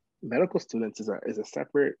 medical students is a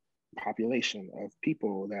separate population of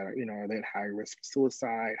people that are they're at high risk for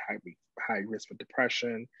suicide, high risk for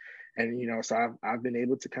depression. And so I've been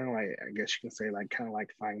able to kind of, like, I guess you can say, like, kind of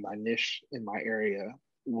like find my niche in my area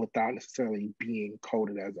without necessarily being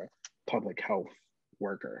coded as a public health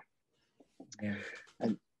worker. Yeah.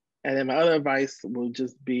 And then my other advice will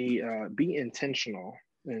just be intentional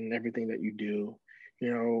in everything that you do.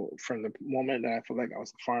 From the moment that I feel like I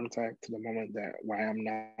was a farm tech to the moment that where I am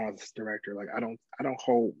now as director, like I don't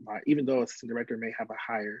hold even though assistant director may have a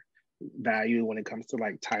higher value when it comes to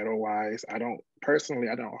like title wise, I don't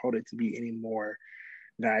hold it to be any more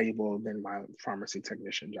valuable than my pharmacy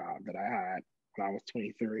technician job that I had when I was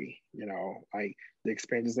 23. Like the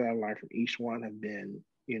experiences that I learned from each one have been,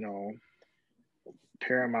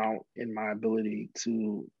 paramount in my ability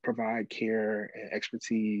to provide care and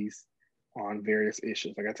expertise on various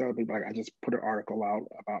issues. Like I tell people, like I just put an article out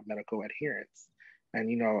about medical adherence. And,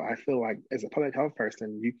 I feel like as a public health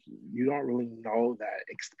person, you don't really know that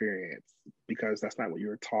experience because that's not what you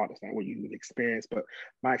were taught. It's not what you experienced. But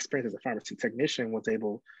my experience as a pharmacy technician was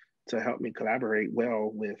able to help me collaborate well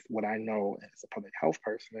with what I know as a public health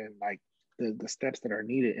person, and like the steps that are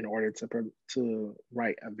needed in order to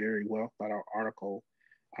write a very well thought out article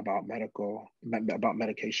about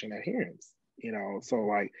medication adherence. So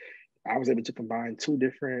like I was able to combine two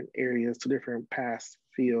different areas, two different past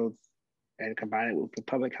fields, and combine it with the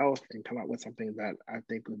public health and come up with something that I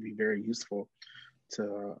think would be very useful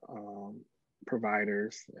to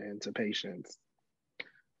providers and to patients.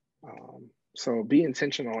 So be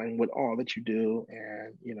intentional in with all that you do,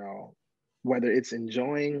 and whether it's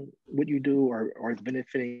enjoying what you do or it's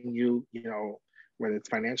benefiting you, whether it's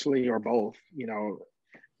financially or both,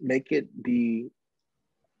 make it be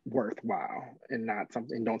worthwhile and not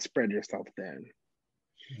something, don't spread yourself thin.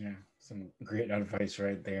 Yeah, some great advice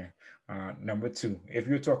right there. Number two, if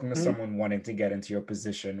you're talking to someone wanting to get into your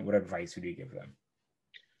position, what advice would you give them?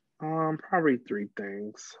 Probably three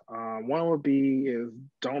things. One would be is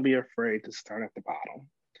don't be afraid to start at the bottom.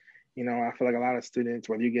 I feel like a lot of students,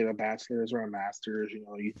 whether you get a bachelor's or a master's,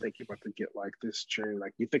 you think you're about to get like this true,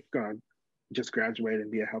 like you think you're gonna just graduate and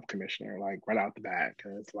be a health commissioner, like right out the bat.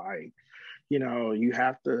 And it's like, you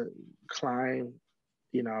have to climb,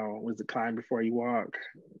 was it climb before you walk,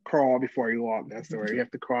 crawl before you walk. That's the word. You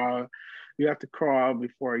have to crawl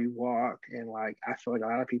before you walk. And like, I feel like a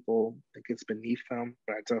lot of people think it's beneath them,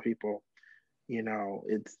 but I tell people,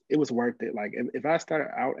 it was worth it. Like if I started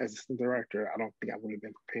out as assistant director, I don't think I would have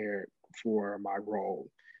been prepared for my role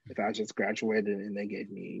if I just graduated and they gave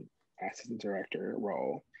me assistant director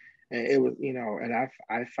role. And it was, and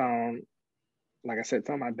I found, like I said,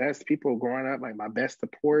 some of my best people growing up, like my best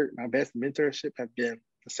support, my best mentorship have been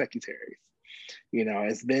the secretaries.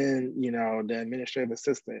 It's been, the administrative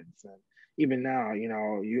assistants. And even now,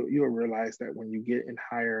 you'll realize that when you get in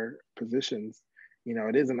higher positions,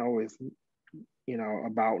 it isn't always,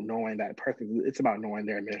 about knowing that person. It's about knowing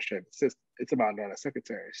their administrative assistant. It's about knowing a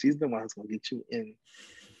secretary. She's the one who's going to get you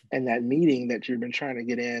in that meeting that you've been trying to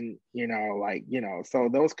get in, so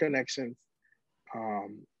those connections are,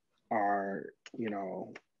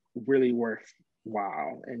 really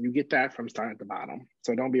worthwhile. And you get that from starting at the bottom.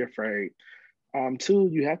 So don't be afraid. Two,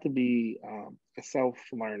 you have to be a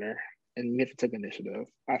self-learner and you have to take initiative.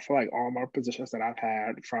 I feel like all my positions that I've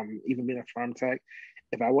had, from even being a farm tech,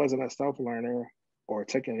 if I wasn't a self-learner or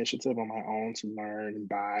take initiative on my own to learn and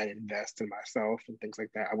buy, invest in myself and things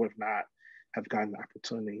like that, I would not have gotten the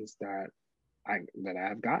opportunities that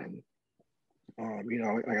I've gotten.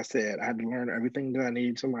 Like I said, I had to learn everything that I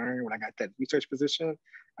needed to learn when I got that research position.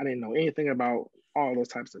 I didn't know anything about all those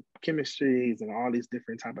types of chemistries and all these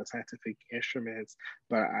different types of scientific instruments,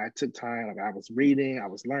 but I took time. Like I was reading, I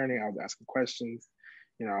was learning, I was asking questions.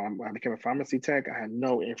 When I became a pharmacy tech, I had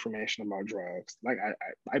no information about drugs. Like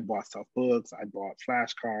I bought self-books, I bought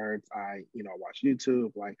flashcards, I watched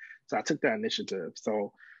YouTube. So I took that initiative.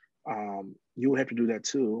 So you would have to do that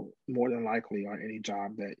too, more than likely on any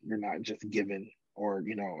job that you're not just given, or,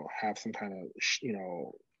 have some kind of,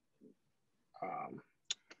 um,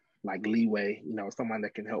 like leeway, someone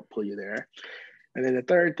that can help pull you there. And then the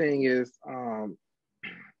third thing is,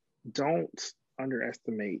 don't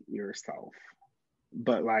underestimate yourself,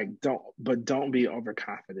 but don't be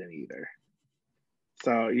overconfident either.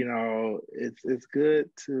 So, it's good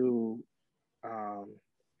to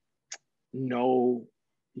know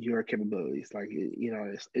your capabilities. Like,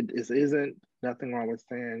 it isn't nothing wrong with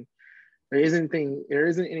saying, there isn't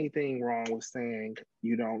anything wrong with saying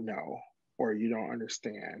you don't know, or you don't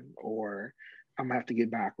understand, or I'm gonna have to get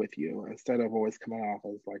back with you, instead of always coming off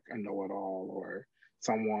as like a know-it-all, or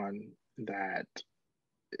someone that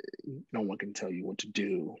no one can tell you what to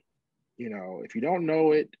do. If you don't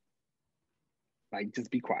know it, like,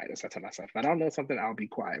 just be quiet. That's what I tell myself. If I don't know something, I'll be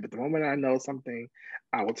quiet. But the moment I know something,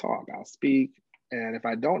 I will talk, I'll speak. And if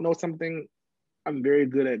I don't know something, I'm very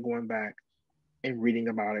good at going back and reading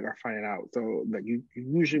about it or finding out. So like, you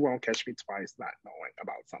usually won't catch me twice not knowing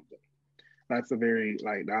about something. That's a very,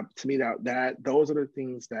 like, to me, that those are the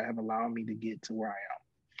things that have allowed me to get to where I am.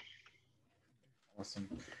 Awesome.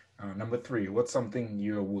 Number 3, what's something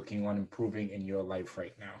you're working on improving in your life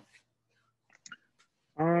right now?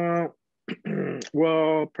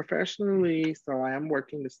 Well, professionally, so I am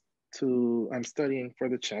working I'm studying for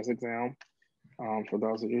the CHES exam. For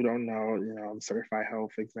those of you who don't know, the Certified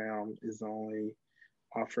Health exam is only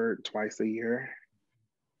offered twice a year.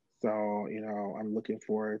 So, I'm looking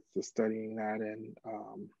forward to studying that, and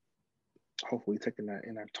hopefully taking that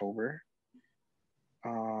in October.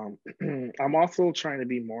 I'm also trying to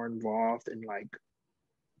be more involved in like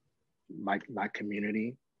my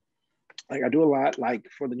community. Like, I do a lot like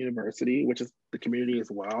for the university, which is the community as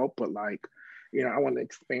well, but like, I want to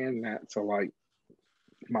expand that to like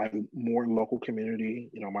my more local community,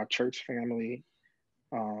 my church family,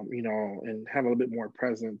 and have a little bit more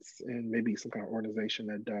presence in maybe some kind of organization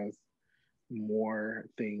that does more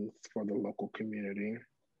things for the local community.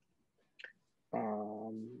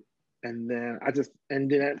 And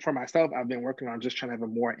then for myself, I've been working on just trying to have a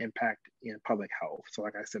more impact in public health. So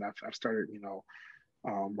like I said, I've started,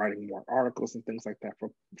 writing more articles and things like that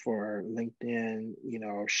for LinkedIn,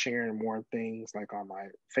 sharing more things like on my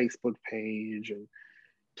Facebook page and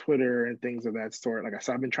Twitter and things of that sort. Like I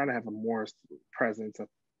said, I've been trying to have a more presence of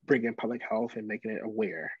bringing public health and making it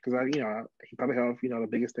aware. Because public health, the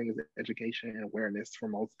biggest thing is education and awareness for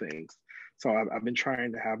most things. So I've been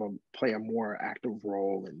trying to play a more active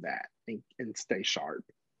role in that, and stay sharp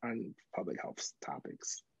on public health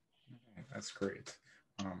topics. That's great.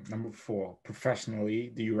 Number 4,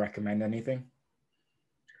 professionally, do you recommend anything?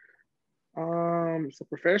 So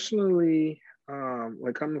professionally, when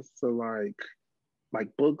it comes to like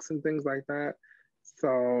books and things like that.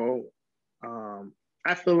 So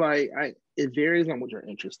I feel like it varies on what your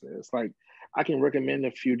interest is. Like, I can recommend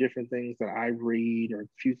a few different things that I read or a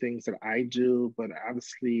few things that I do, but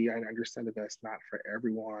obviously I understand that that's not for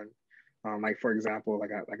everyone. Like, for example,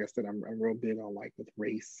 like I said, I'm real big on like with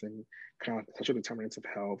race and kind of social determinants of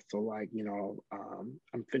health. So like,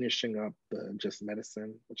 I'm finishing up the Just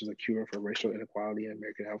Medicine, which is a cure for racial inequality in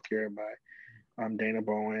American healthcare by Dana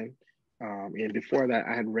Bowen. And before that,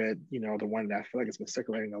 I had read, the one that I feel like it's been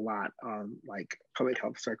circulating a lot on like public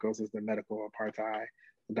health circles, is The Medical Apartheid,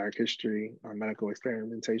 The Dark History, Medical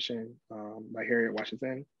Experimentation by Harriet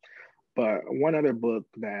Washington. But one other book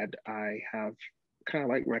that I have kind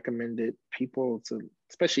of like recommended people to,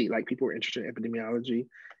 especially like people who are interested in epidemiology,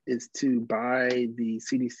 is to buy the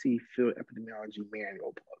CDC Field Epidemiology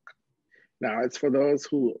Manual book. Now, it's for those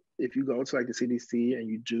who, if you go to like the CDC and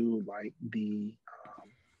you do like the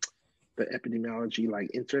epidemiology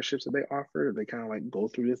like internships that they offer, they kind of like go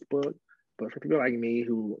through this book. But for people like me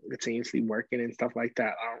who continuously working and stuff like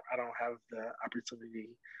that, I don't have the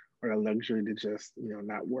opportunity or the luxury to just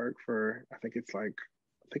not work for, I think it's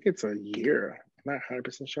a year. I'm not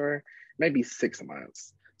 100% sure, maybe 6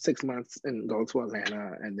 months. 6 months, and go to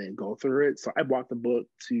Atlanta and then go through it. So I bought the book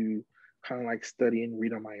to kind of like study and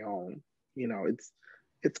read on my own.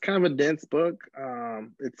 It's kind of a dense book.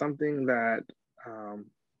 It's something that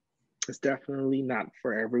it's definitely not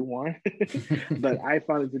for everyone, but I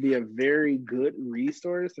found it to be a very good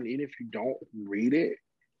resource. And even if you don't read it,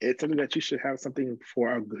 it's something that you should have something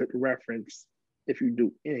for a good reference if you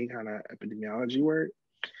do any kind of epidemiology work.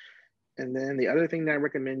 And then the other thing that I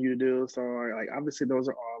recommend you to do, so like obviously those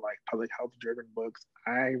are all like public health driven books.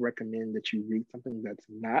 I recommend that you read something that's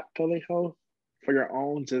not public health for your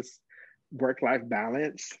own just work-life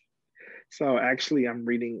balance. So actually, I'm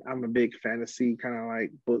a big fantasy kind of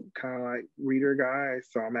like reader guy.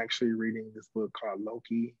 So I'm actually reading this book called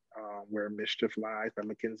Loki, Where Mischief Lies by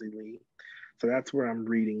Mackenzie Lee. So that's where I'm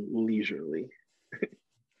reading leisurely.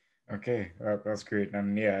 Okay, that's great.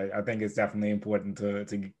 And yeah, I think it's definitely important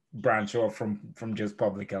to branch off from just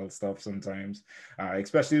public health stuff sometimes,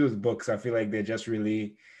 especially with books. I feel like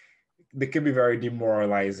they can be very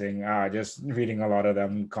demoralizing. Just reading a lot of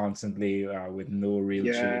them constantly with no real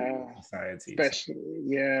change Yeah, in society.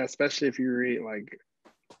 So, especially if you read like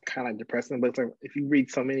kind of depressing books. Like if you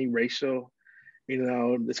read so many racial,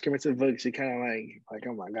 discriminative books, you kind of like,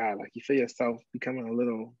 oh my God, like you feel yourself becoming a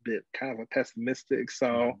little bit kind of a pessimistic.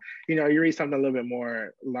 So, you read something a little bit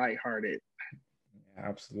more lighthearted. yeah,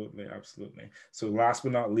 absolutely, absolutely. So last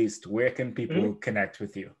but not least, where can people connect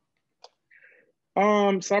with you?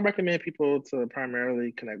 So I recommend people to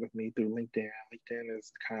primarily connect with me through LinkedIn. LinkedIn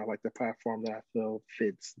is kind of like the platform that I feel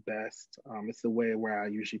fits best. It's the way where I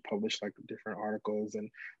usually publish like different articles and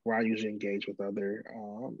where I usually engage with other,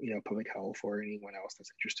 public health or anyone else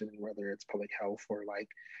that's interested in whether it's public health or like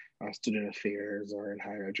student affairs or in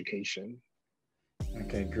higher education.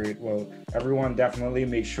 Okay, great. Well, everyone definitely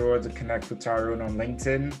make sure to connect with Tyrone on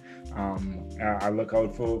LinkedIn. I look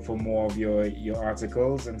out for more of your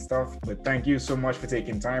articles and stuff. But thank you so much for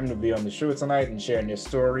taking time to be on the show tonight and sharing your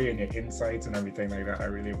story and your insights and everything like that. I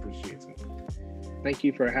really appreciate it. Thank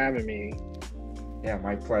you for having me. Yeah,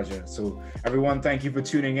 my pleasure. So everyone, thank you for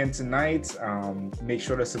tuning in tonight. Make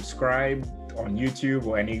sure to subscribe on YouTube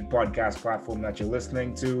or any podcast platform that you're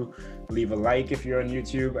listening to. Leave a like if you're on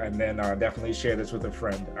YouTube, and then definitely share this with a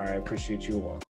friend. I appreciate you all.